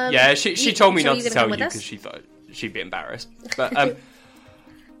 Yeah, she told me so not you to gonna tell come you with us? because she thought she'd be embarrassed. But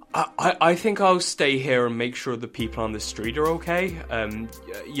I think I'll stay here and make sure the people on the street are okay.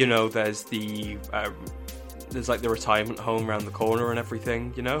 You know, there's like the retirement home around the corner and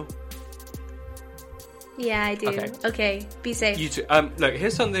everything. You know. Yeah, I do. Okay. Okay, be safe. You too. Look,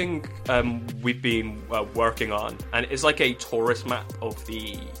 here's something we've been working on, and it's like a tourist map of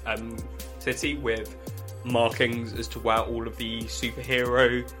the city with markings as to where all of the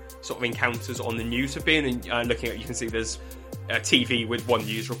superhero sort of encounters on the news have been. And looking at, you can see there's a TV with one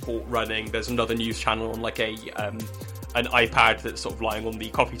news report running. There's another news channel on like an iPad that's sort of lying on the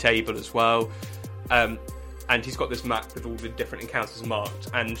coffee table as well. And he's got this map with all the different encounters marked,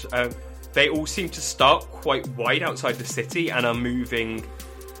 and they all seem to start quite wide outside the city and are moving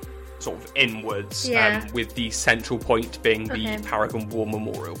sort of inwards, Yeah. with the central point being Okay. the Paragon War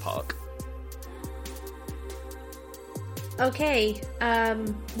Memorial Park. Okay,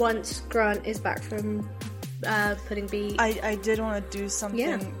 once Grant is back from putting B... I did want to do something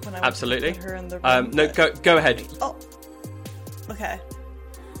Yeah. when I was Absolutely. put her in the room. No, but- go ahead. Oh. Okay.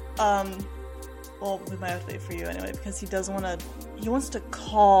 well, we might have to wait for you anyway, because he wants to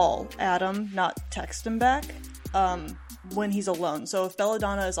call Adam, not text him back, when he's alone. So if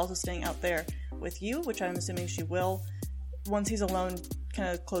Belladonna is also staying out there with you, which I'm assuming she will, once he's alone, kind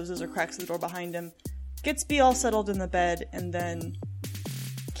of closes or cracks the door behind him, gets B all settled in the bed, and then,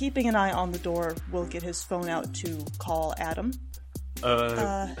 keeping an eye on the door, will get his phone out to call Adam.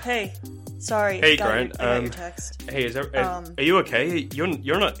 Hey. Sorry. Hey, I Grant. got your text. Hey, are you okay?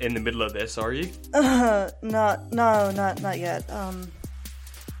 You're not in the middle of this, are you? Not yet.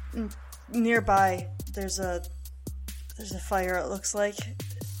 Nearby, there's a fire, it looks like.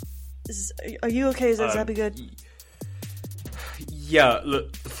 Are you okay? Is that be good? Yeah,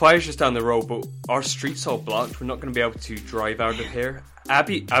 look, the fire's just down the road, but our street's all blocked. We're not going to be able to drive out of here.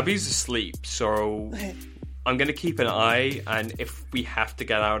 Abby's asleep, so Okay. I'm going to keep an eye, and if we have to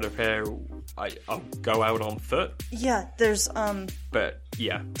get out of here, I'll go out on foot. Yeah, there's, But,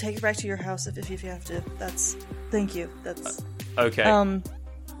 yeah. take it back to your house if you have to. Thank you. Okay. I'm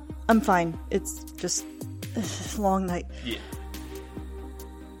fine. It's just a long night. Yeah.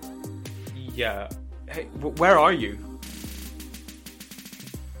 Yeah. Hey, where are you?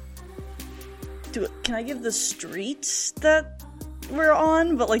 Can I give the street that we're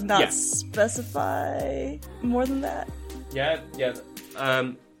on, but like not Yeah. specify more than that? Yeah.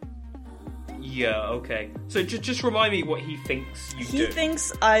 Yeah, okay. So just remind me what he thinks you do. He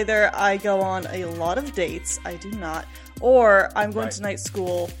thinks either I go on a lot of dates, I do not, or I'm going Right. to night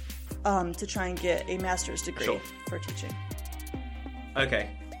school to try and get a master's degree Sure. for teaching. Okay.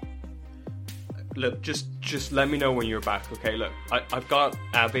 Look, just let me know when you're back, okay? Look, I've got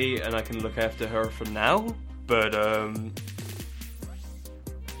Abby and I can look after her for now, but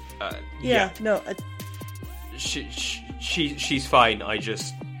No, she's fine. I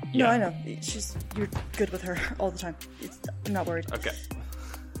just no, I know. You're good with her all the time. I'm not worried. Okay.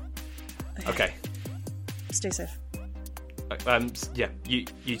 Okay. Stay safe. Yeah, you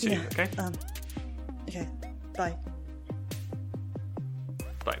too, Yeah. okay? Okay. Bye.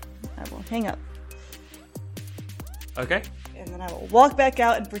 Bye. I will hang up, Okay. and then I will walk back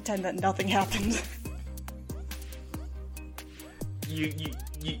out and pretend that nothing happened.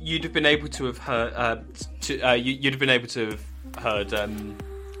 You'd have been able to have heard. You'd have been able to have heard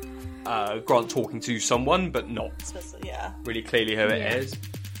Grant talking to someone, but not Yeah. really clearly who it is.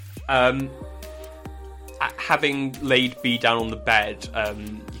 Having laid B down on the bed,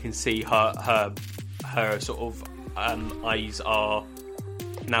 you can see her sort of eyes are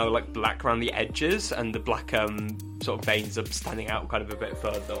now like black around the edges, and the black sort of veins are standing out kind of a bit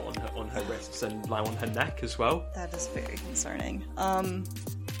further on her wrists and now on her neck as well. That is very concerning.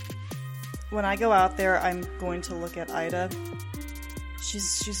 When I go out there, I'm going to look at Ida.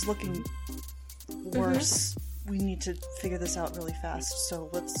 She's looking worse. We need to figure this out really fast. So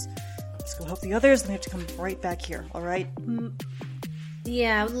let's go help the others, and we have to come right back here. All right?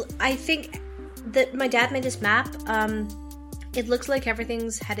 Yeah, I think that my dad made this map. It looks like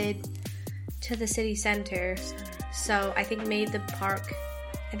everything's headed to the city center. So I think maybe the park.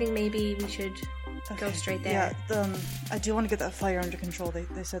 I think maybe we should go straight there. Yeah. I do want to get that fire under control.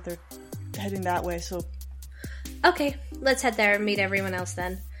 They said they're heading that way. So Okay, let's head there and meet everyone else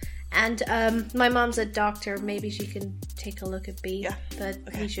then. And my mom's a doctor. Maybe she can take a look at B. Yeah. But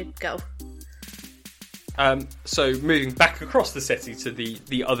we should go. So moving back across the city to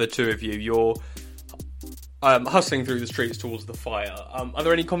the other two of you, you're hustling through the streets towards the fire. Are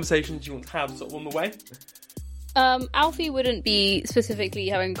there any conversations you want to have sort of on the way? Alfie wouldn't be specifically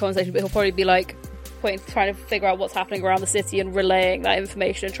having a conversation, but he'll probably be like trying to figure out what's happening around the city and relaying that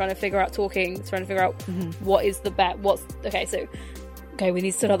information, trying to figure out what is the bet. Okay, we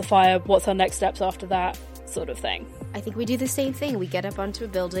need to start out the fire. What's our next steps after that, sort of thing. I think we do the same thing. We get up onto a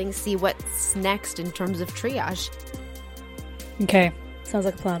building, see what's next in terms of triage. Okay, sounds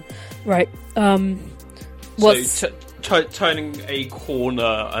like a plan. Right. So turning a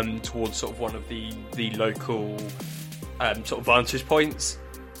corner towards sort of one of the local sort of vantage points,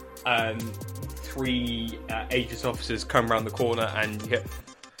 3 Aegis officers come around the corner and hit.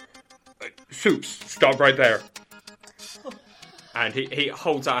 Soups, stop right there. And he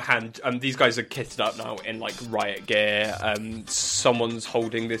holds out a hand. These guys are kitted up now in like riot gear. Someone's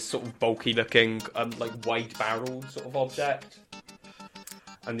holding this sort of bulky looking like wide barrel sort of object,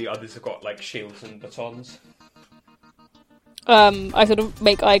 and the others have got like shields and batons. I sort of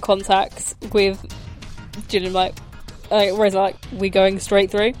make eye contact with Jillian, like, whereas like we going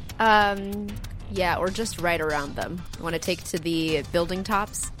straight through? Yeah, or just right around them. You want to take to the building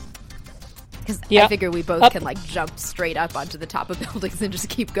tops? Because Yeah. I figure we both can like jump straight up onto the top of buildings and just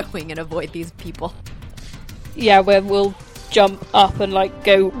keep going and avoid these people. Yeah, we'll jump up and like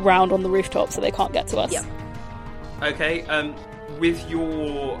go round on the rooftop so they can't get to us. Yep. Okay, with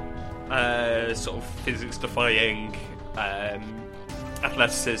your sort of physics-defying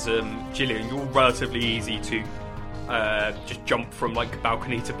athleticism, Gillian, you're relatively easy to just jump from like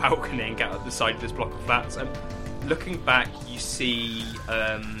balcony to balcony and get up the side of this block of flats. And looking back, you see.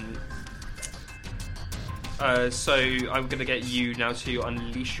 So I'm going to get you now to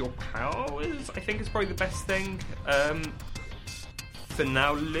unleash your powers. I think is probably the best thing for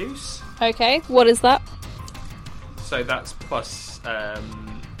now, Luce. Okay, what is that? So that's plus. I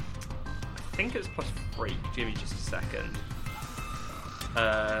think it's plus 3. Give me just a second.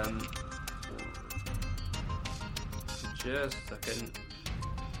 Just a second.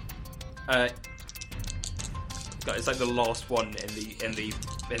 It's like the last one in the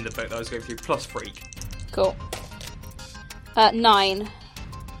book that I was going through. Plus 3. Cool. 9.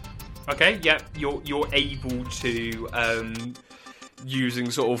 Okay, yeah, you're able to using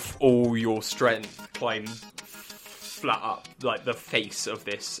sort of all your strength climb flat up like the face of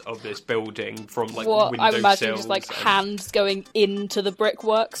this building from like What I imagine windowsills just like and- hands going into the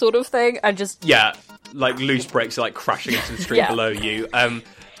brickwork sort of thing, and just Yeah, like loose bricks are like crashing into the street Yeah. below you.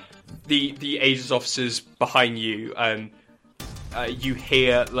 The Aegis officers behind you, you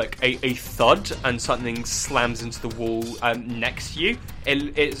hear like a thud and something slams into the wall next to you.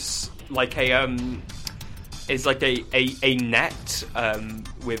 It's like a net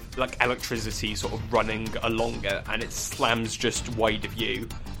with like electricity sort of running along it, and it slams just wide of you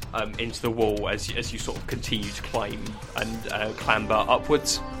into the wall as you sort of continue to climb and clamber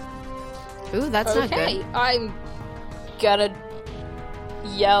upwards. Ooh, that's not okay. good. I'm gonna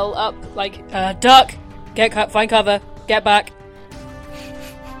yell up like, "Duck! Find cover! Get back!"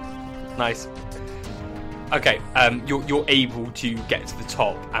 Nice. Okay, you're able to get to the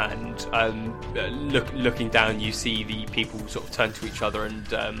top, and looking down, you see the people sort of turn to each other and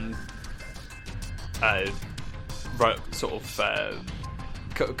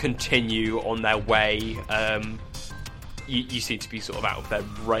continue on their way. You seem to be sort of out of their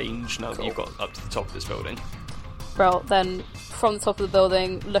range now that you've got up to the top of this building. Well, then from the top of the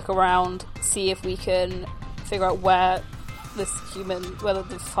building, look around, see if we can figure out where the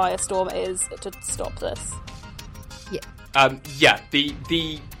firestorm is to stop this.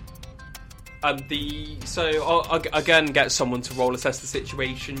 So I'll again get someone to roll assess the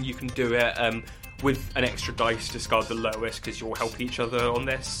situation. You can do it with an extra dice, discard the lowest because you'll help each other on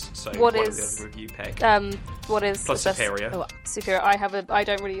this. So What one is- of the other of you pick. What is Plus assess- superior. Oh, Superior. I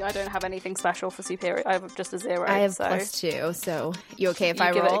don't have anything special for superior. I have just a 0. I have so +2, so you okay if You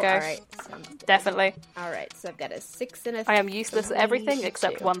I give it a roll? go. All right. So, definitely. all right, so I've got a 6 and a I am useless at everything 3,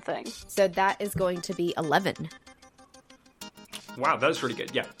 except 2. one thing. So that is going to be 11. Wow, that's really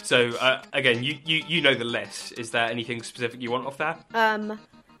good. Yeah. So again, you know the list. Is there anything specific you want off there?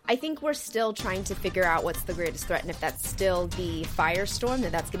 I think we're still trying to figure out what's the greatest threat, and if that's still the firestorm,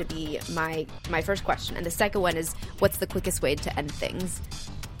 then that's going to be my first question. And the second one is, what's the quickest way to end things?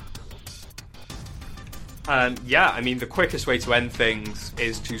 Yeah, I mean, the quickest way to end things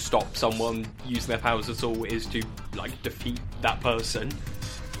is to stop someone using their powers at all, is to, like, defeat that person.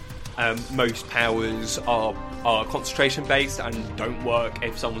 Most powers are concentration-based and don't work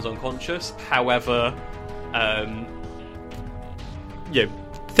if someone's unconscious. However,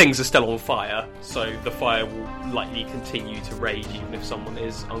 things are still on fire, so the fire will likely continue to rage even if someone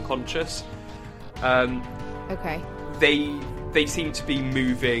is unconscious. Okay. They seem to be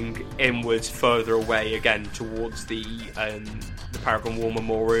moving inwards further away again towards the Paragon War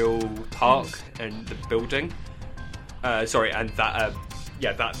Memorial Park and the building. And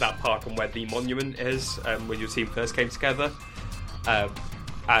that park and where the monument is, when your team first came together.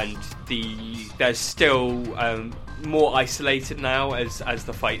 And they're still more isolated now as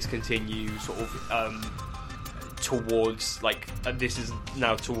the fights continue sort of towards, like, this is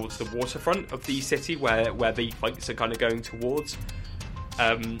now towards the waterfront of the city where the fights are kind of going towards.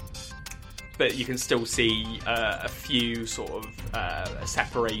 But you can still see a few sort of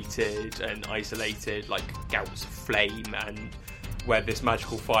separated and isolated, like, gouts of flame, and where this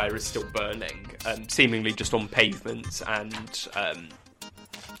magical fire is still burning, seemingly just on pavements and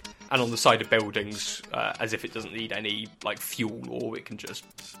on the side of buildings, as if it doesn't need any, like, fuel, or it can just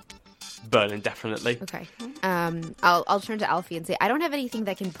burn indefinitely. Okay. I'll turn to Alfie and say, I don't have anything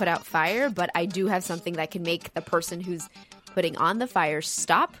that can put out fire, but I do have something that can make the person who's putting on the fire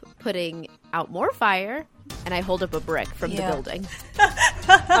stop putting out more fire, and I hold up a brick from the building.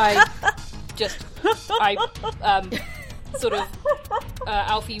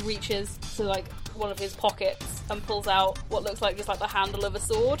 Alfie reaches to, like, one of his pockets and pulls out what looks like just like the handle of a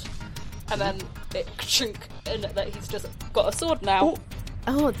sword, and then it chunk, and that he's just I've got a sword now.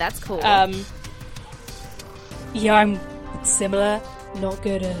 Oh, that's cool. Yeah, I'm similar. Not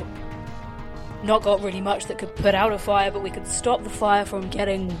good at. Not got really much that could put out a fire, but we could stop the fire from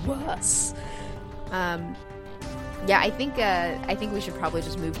getting worse. Yeah, I think we should probably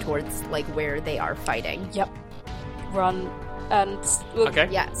just move towards like where they are fighting. Yep. Run and Okay.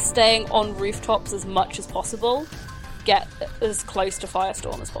 Yeah. staying on rooftops as much as possible. Get as close to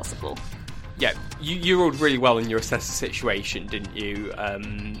Firestorm as possible. Yeah, you rolled really well in your assess the situation, didn't you?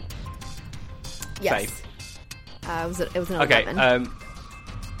 Yes. Faith? It was an Okay. 11.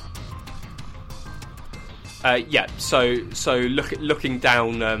 Yeah. So looking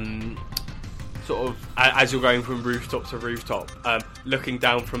down, sort of as you're going from rooftop to rooftop, looking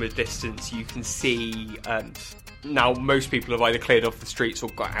down from a distance, you can see. Now, most people have either cleared off the streets or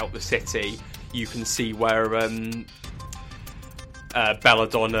got out the city. You can see where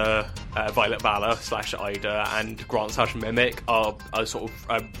Belladonna, Violet Valor / Ida, and Grant Sergeant Mimic are sort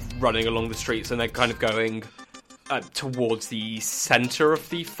of running along the streets, and they're kind of going towards the centre of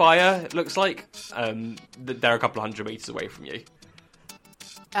the fire, it looks like. They're a couple of 100 metres away from you.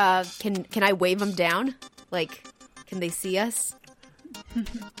 Can I wave them down? Like, can they see us?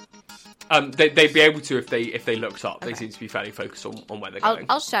 They'd be able to if they looked up. They seem to be fairly focused on where they're going.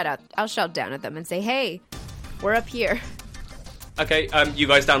 I'll shout down at them and say, "Hey, we're up here." Okay, you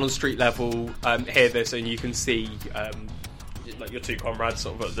guys down on street level hear this, and you can see like your two comrades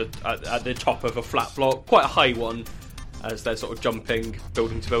sort of at the top of a flat block, quite a high one, as they're sort of jumping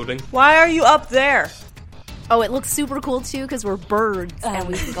building to building. Why are you up there? Oh, it looks super cool too because we're birds and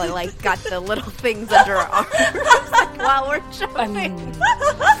we've like got the little things under our arms while we're jumping.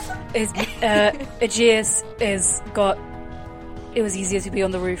 Aegeus is got. It was easier to be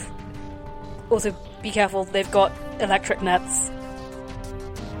on the roof. Also, be careful. They've got electric nets.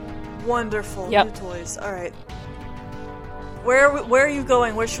 Wonderful. Yep. New toys. All right. Where are you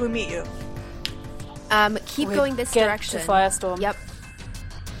going? Where should we meet you? Keep We going this get direction. to Firestorm. Yep.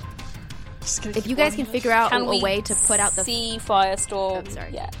 Just gonna If keep you guys walking. can figure out Can a we way to put out the see Firestorm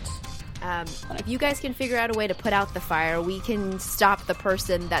sorry. yet? if you guys can figure out a way to put out the fire, we can stop the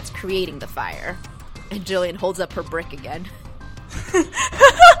person that's creating the fire. And Jillian holds up her brick again.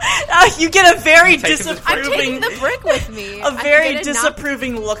 You get a very Taking this brick. I'm taking disapproving, the brick with me. a I'm very gonna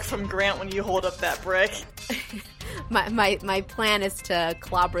disapproving look from Grant when you hold up that brick. My plan is to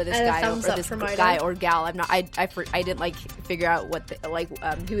clobber this And a guy thumbs or up this from Ida. guy or gal. I'm not. I didn't like figure out what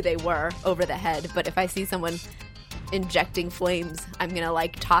who they were over the head. But if I see someone injecting flames, I'm gonna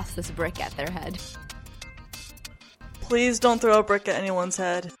like toss this brick at their head. Please don't throw a brick at anyone's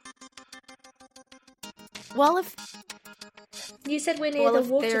head. Well, if You said we're near the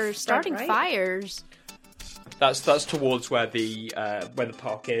water. they're starting right? fires, That's towards where the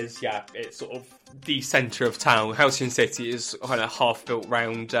park is. Yeah, it's sort of the centre of town. Halcyon City is kind of half built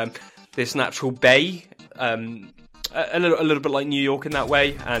round this natural bay, a little bit like New York in that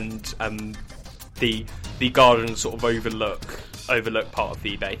way, and the gardens sort of overlook part of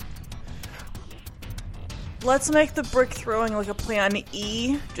the bay. Let's make the brick throwing like a plan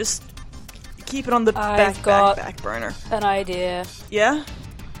E. Just keep it on the I've got- back burner. An idea. Yeah?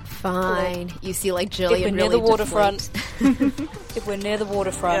 fine. You see, like If we're Jillian near really the waterfront, deflate. if we're near the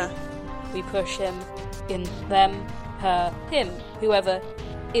waterfront, Yeah. we push him, in them, her, him, whoever,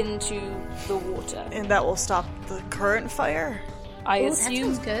 into the water. And that will stop the current fire? I Ooh, that assume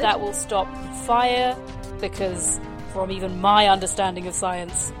sounds good. that will stop fire, because from even my understanding of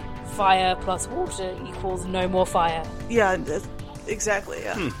science, fire plus water equals no more fire. Yeah, exactly,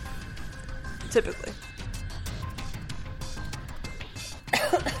 yeah. Typically.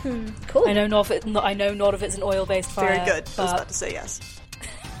 Cool. I know not if it's an oil-based fire. Very good. I was but about to say yes.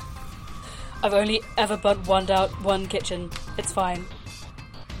 I've only ever burnt one kitchen. It's fine.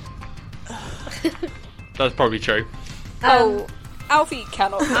 That's probably true. Oh, Alfie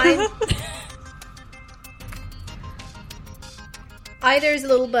cannot. Ida is a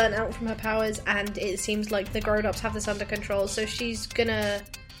little burnt out from her powers, and it seems like the grown-ups have this under control, so she's gonna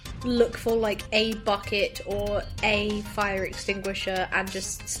look for, like, a bucket or a fire extinguisher and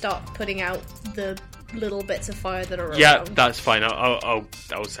just start putting out the little bits of fire that are Yeah, around. that's fine. I'll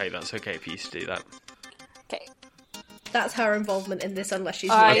say that's okay for you to do that. Okay. That's her involvement in this, unless she's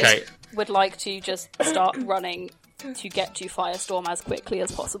I Okay. would like to just start running to get to Firestorm as quickly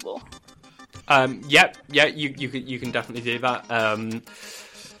as possible. Yeah, you can definitely do that.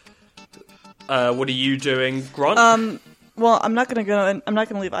 What are you doing, Grant? Well, I'm not gonna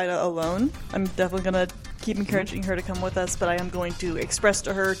leave Ida alone. I'm definitely gonna keep encouraging her to come with us, but I am going to express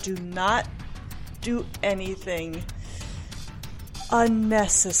to her, do not do anything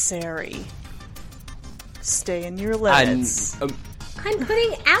unnecessary. Stay in your limits. And I'm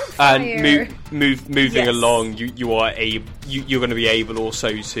putting out fire. and moving Yes. along, you're going to be able also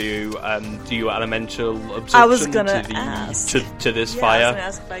to do your elemental absorption I was gonna ask. to this Yeah, fire. I was gonna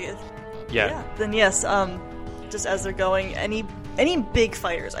ask if I could. Yeah. Then yes, just as they're going, any big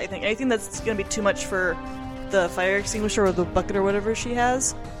fires, I think anything that's gonna be too much for the fire extinguisher or the bucket or whatever she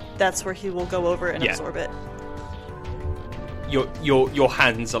has, that's where he will go over and Yeah. absorb it. Your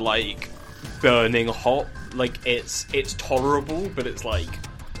hands are like burning hot. Like it's tolerable, but it's like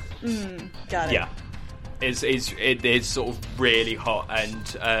Got it. yeah, it is sort of really hot,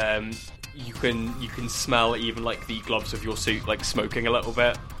 and you can smell even like the gloves of your suit like smoking a little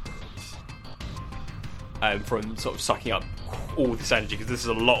bit. From sort of sucking up all this energy, because this is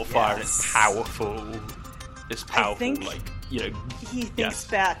a lot of fire and it's Yes. powerful. It's powerful, think like, you know. He thinks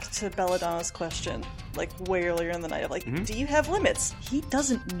back to Belladonna's question, like way earlier in the night, of like, Mm-hmm. do you have limits? He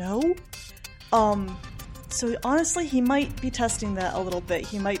doesn't know. So honestly, he might be testing that a little bit.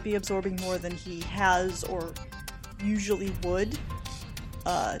 He might be absorbing more than he has or usually would,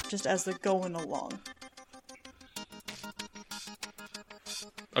 just as they're going along.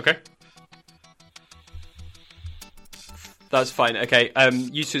 Okay. That's fine. Okay,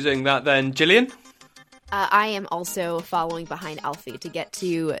 you two doing that then, Gillian? I am also following behind Alfie to get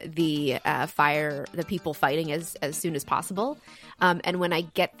to the fire, the people fighting as soon as possible. And when I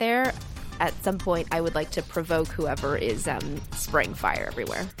get there, at some point, I would like to provoke whoever is spraying fire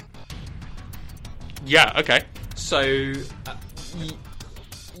everywhere. Yeah, okay. So,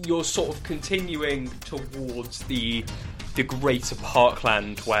 you're sort of continuing towards the greater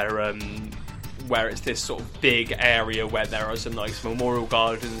parkland where it's this sort of big area where there are some nice memorial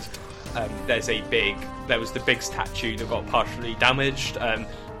gardens. There was the big statue that got partially damaged.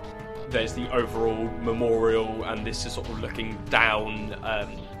 There's the overall memorial, and this is sort of looking down,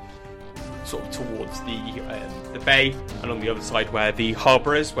 sort of towards the bay, and on the other side where the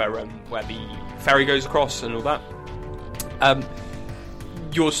harbour is, where the ferry goes across and all that.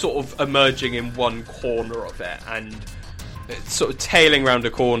 You're sort of emerging in one corner of it, and it's sort of tailing around a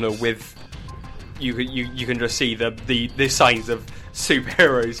corner with you can just see the signs of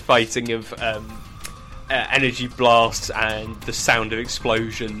superheroes fighting, of energy blasts and the sound of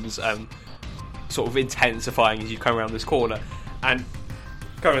explosions sort of intensifying as you come around this corner. And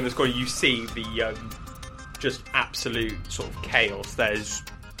coming around this corner, you see the just absolute sort of chaos.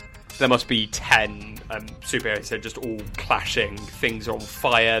 There must be 10 superheroes. They're just all clashing. Things are on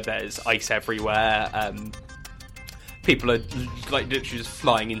fire. There's ice everywhere. People are like literally just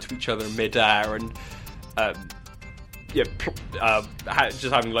flying into each other in midair, and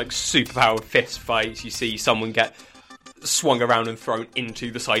just having like superpowered fist fights. You see someone get swung around and thrown into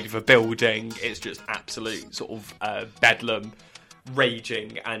the side of a building. It's just absolute sort of bedlam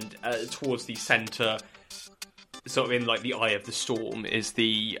raging, and towards the centre, sort of in like the eye of the storm, is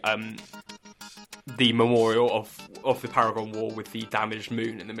the memorial of the Paragon War with the damaged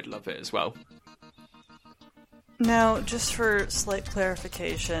moon in the middle of it as well. Now, just for slight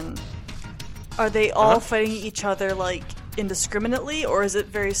clarification, are they all fighting each other like indiscriminately, or is it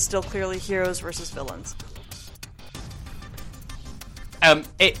very still clearly heroes versus villains?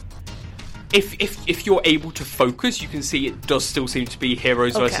 If you're able to focus, you can see it does still seem to be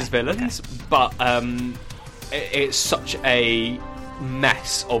heroes versus villains, but it's such a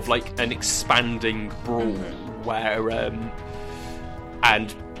mess of like an expanding brawl where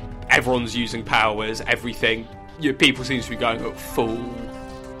and everyone's using powers, everything. People seem to be going at full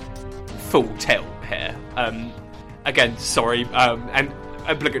tilt here. Again, sorry, and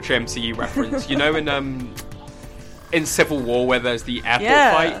obligatory MCU reference. You know, in Civil War where there's the airport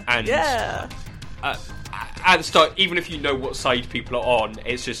fight, and at the start, even if you know what side people are on,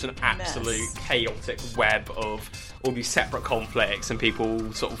 it's just an absolute chaotic web of all these separate conflicts and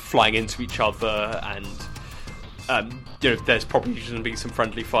people sort of flying into each other, and there's probably going to be some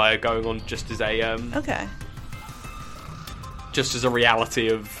friendly fire going on just as a just as a reality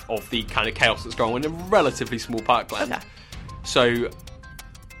of the kind of chaos that's going on in a relatively small parkland. So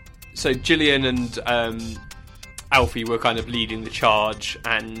Gillian and Alfie were kind of leading the charge,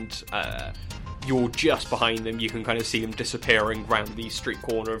 and you're just behind them. You can kind of see them disappearing round the street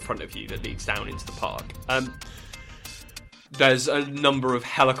corner in front of you that leads down into the park. There's a number of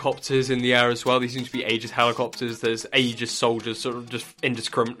helicopters in the air as well. These seem to be Aegis helicopters. There's Aegis soldiers sort of just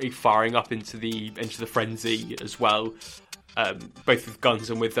indiscriminately firing up into the frenzy as well. Both with guns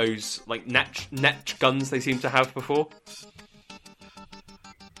and with those like net guns they seem to have before.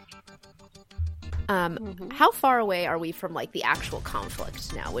 How far away are we from like the actual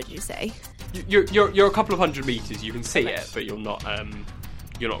conflict now, would you say? You're a couple of 100 meters. You can see it, but you're not right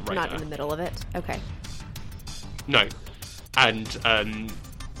not there. in the middle of it. Okay. No. And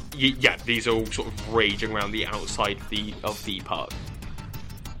these are all sort of raging around the outside of the park.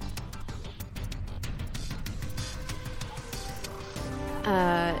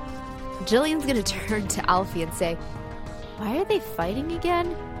 Jillian's gonna turn to Alfie and say, "Why are they fighting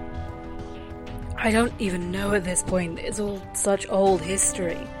again?" I don't even know at this point. It's all such old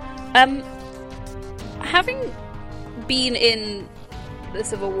history. Having been in the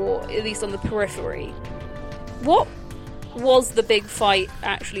Civil War, at least on the periphery, what was the big fight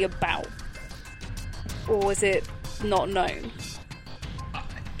actually about? Or was it not known?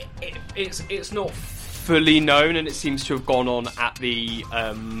 It's not fully known, and it seems to have gone on at the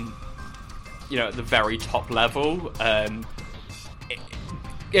at the very top level.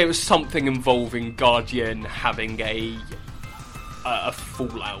 It was something involving Guardian having a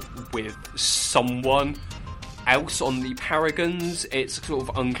fallout with someone else on the Paragons. It's sort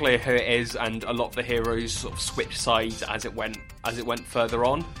of unclear who it is, and a lot of the heroes sort of switched sides as it went further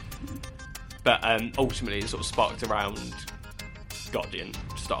on. But ultimately, it sort of sparked around Guardian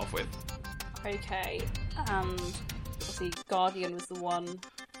to start off with. Okay, and obviously Guardian was the one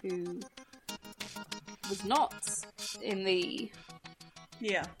who was not in the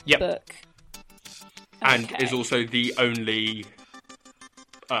book. And Okay. is also the only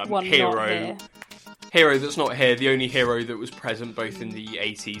One hero. not here. Hero that's not here, the only hero that was present both in the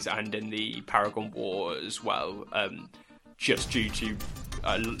 80s and in the Paragon War as well, just due to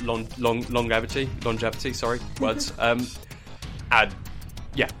longevity, words.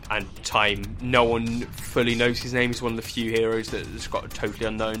 And time. No one fully knows his name. He's one of the few heroes that's got a totally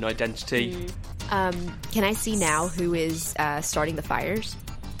unknown identity. Can I see now who is starting the fires?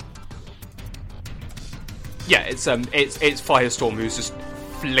 Yeah, it's Firestorm, who's just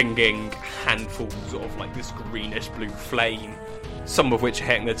flinging handfuls of like this greenish blue flame, some of which are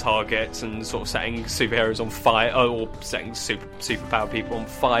hitting the targets and sort of setting superheroes on fire, or setting superpowered people on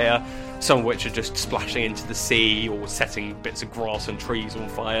fire, some of which are just splashing into the sea or setting bits of grass and trees on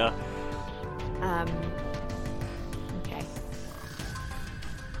fire. Okay.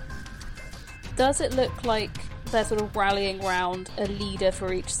 Does it look like they're sort of rallying round a leader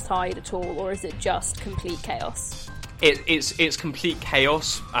for each side at all, or is it just complete chaos? It's complete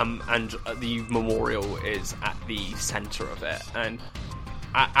chaos, and the memorial is at the centre of it. And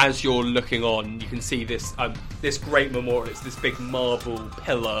as you're looking on, you can see this great memorial. It's this big marble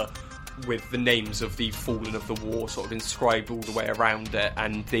pillar with the names of the fallen of the war sort of inscribed all the way around it,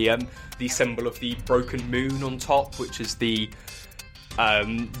 and the symbol of the broken moon on top, which is the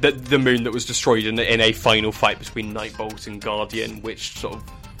moon that was destroyed in a final fight between Nightbolt and Guardian, which sort of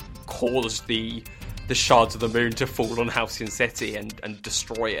caused the shards of the moon to fall on Halcyon City and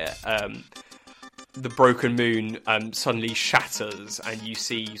destroy it. The broken moon suddenly shatters, and you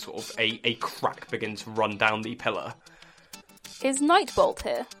see sort of a crack begin to run down the pillar. Is Nightbolt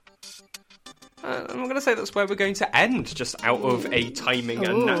here? I'm going to say that's where we're going to end, just out of a timing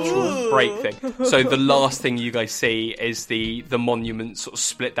and natural break thing. So the last thing you guys see is the monument sort of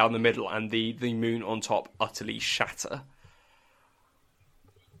split down the middle, and the moon on top utterly shatter.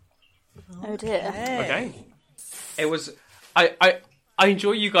 Oh dear. Okay. It was... I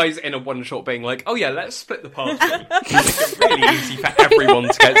enjoy you guys in a one-shot being like, oh yeah, let's split the party. Make it really easy for everyone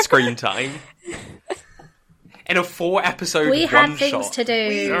to get screen time. In a 4-episode one-shot. We had things to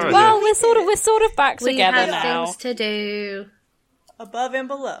do. Well, we're sort of back We together have now. things to do. Above and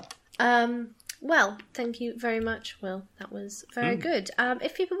below. Well, thank you very much, Will. That was very good.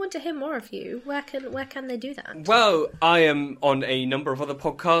 If people want to hear more of you, where can they do that? Well, I am on a number of other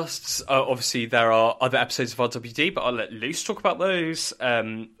podcasts. Obviously, there are other episodes of RWD, but I'll let Luce talk about those.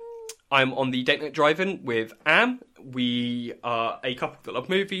 I'm on the Date Night Drive-In with Am. We are a couple that love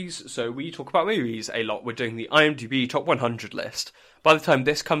movies, so we talk about movies a lot. We're doing the IMDb Top 100 list. By the time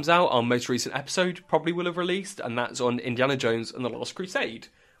this comes out, our most recent episode probably will have released, and that's on Indiana Jones and the Last Crusade,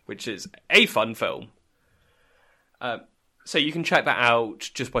 which is a fun film. So you can check that out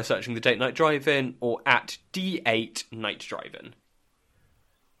just by searching the Date Night Drive-In or at D8 Night Drive-In.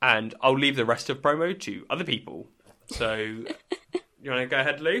 And I'll leave the rest of promo to other people. So you want to go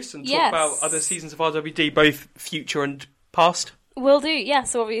ahead, Luce, and talk about other seasons of RWD, both future and past? Will do, yeah.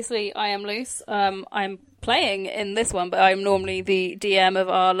 So obviously I am Luce. I'm playing in this one, but I'm normally the DM of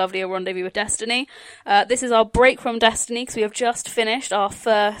our lovely Rendezvous with Destiny. This is our break from Destiny, because we have just finished our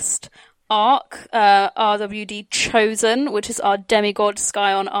first arc, RWD Chosen, which is our Demigod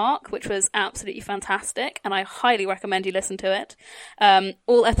Scion arc, which was absolutely fantastic, and I highly recommend you listen to it.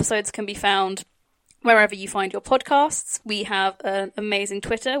 All episodes can be found wherever you find your podcasts. We have an amazing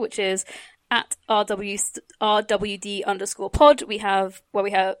Twitter, which is at RWD_pod. We have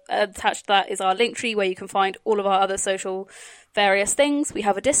attached to that is our link tree where you can find all of our other social various things. We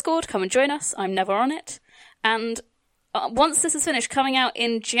have a Discord. Come and join us. I'm never on it. And once this is finished, coming out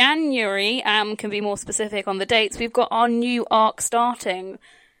in January, can be more specific on the dates, we've got our new arc starting.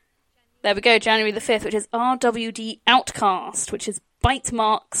 There we go, January the 5th, which is RWD Outcast, which is Bite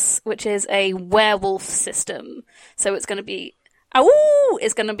Marks, which is a werewolf system. So it's going to be a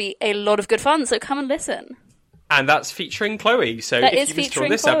lot of good fun, so come and listen. And that's featuring Chloe. So that if you missed on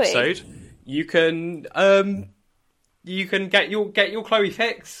this episode, you can get your Chloe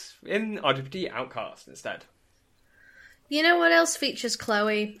fix in RWD Outcast instead. You know what else features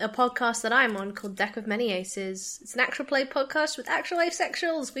Chloe? A podcast that I'm on called Deck of Many Aces. It's an actual play podcast with actual life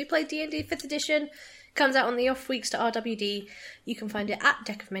sexuals. We play D&D 5th edition. Comes out on the off weeks to RWD. You can find it at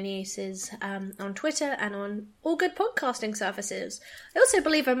Deck of Many Aces on Twitter and on all good podcasting services. I also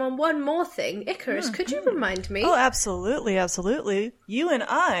believe I'm on one more thing. Icarus, could you remind me? Oh, absolutely, absolutely. You and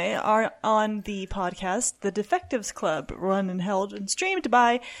I are on the podcast, The Defectives Club, run and held and streamed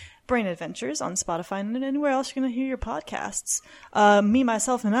by Brain Adventures on Spotify and anywhere else you're going to hear your podcasts. Me,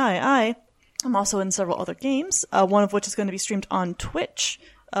 myself, and I'm also in several other games, one of which is going to be streamed on Twitch.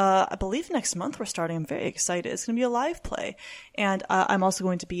 I believe next month we're starting. I'm very excited. It's going to be a live play. And I'm also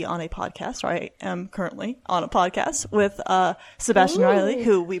going to be on a podcast, or I am currently on a podcast with Sebastian Riley,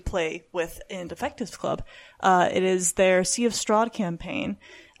 who we play with in Defectives Club. It is their Sea of Strahd campaign.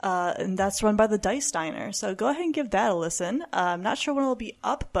 And that's run by the Dice Diner. So go ahead and give that a listen. I'm not sure when it'll be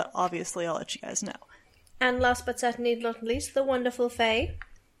up, but obviously I'll let you guys know. And last but certainly not least, the wonderful Faye.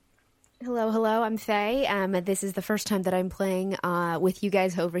 Hello, I'm Faye. This is the first time that I'm playing with you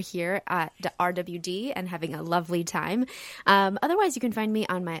guys over here at RWD and having a lovely time. Otherwise, you can find me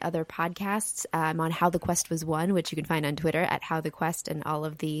on my other podcasts. I'm on How the Quest Was Won, which you can find on Twitter at How the Quest and all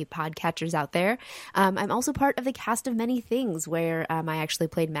of the podcatchers out there. I'm also part of the Cast of Many Things, where I actually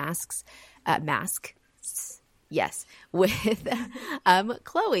played Mask. Yes, with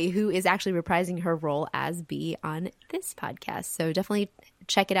Chloe, who is actually reprising her role as Bee on this podcast. So definitely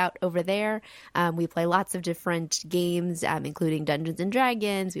check it out over there. We play lots of different games, including Dungeons and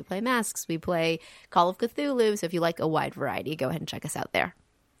Dragons. We play Masks. We play Call of Cthulhu. So if you like a wide variety, go ahead and check us out there.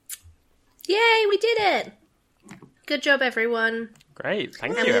 Yay, we did it! Good job, everyone. Great,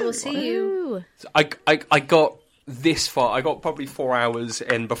 thank And you. we will see you. So I got this far. I got probably 4 hours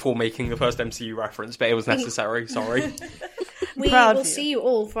in before making the first MCU reference, but it was necessary. Sorry. We will see you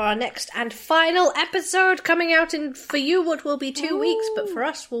all for our next and final episode coming out in, for you, what will be 2 weeks, but for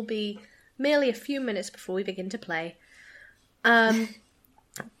us will be merely a few minutes before we begin to play.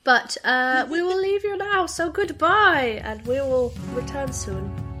 But we will leave you now, so goodbye, and we will return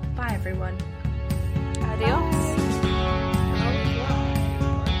soon. Bye, everyone. Adios.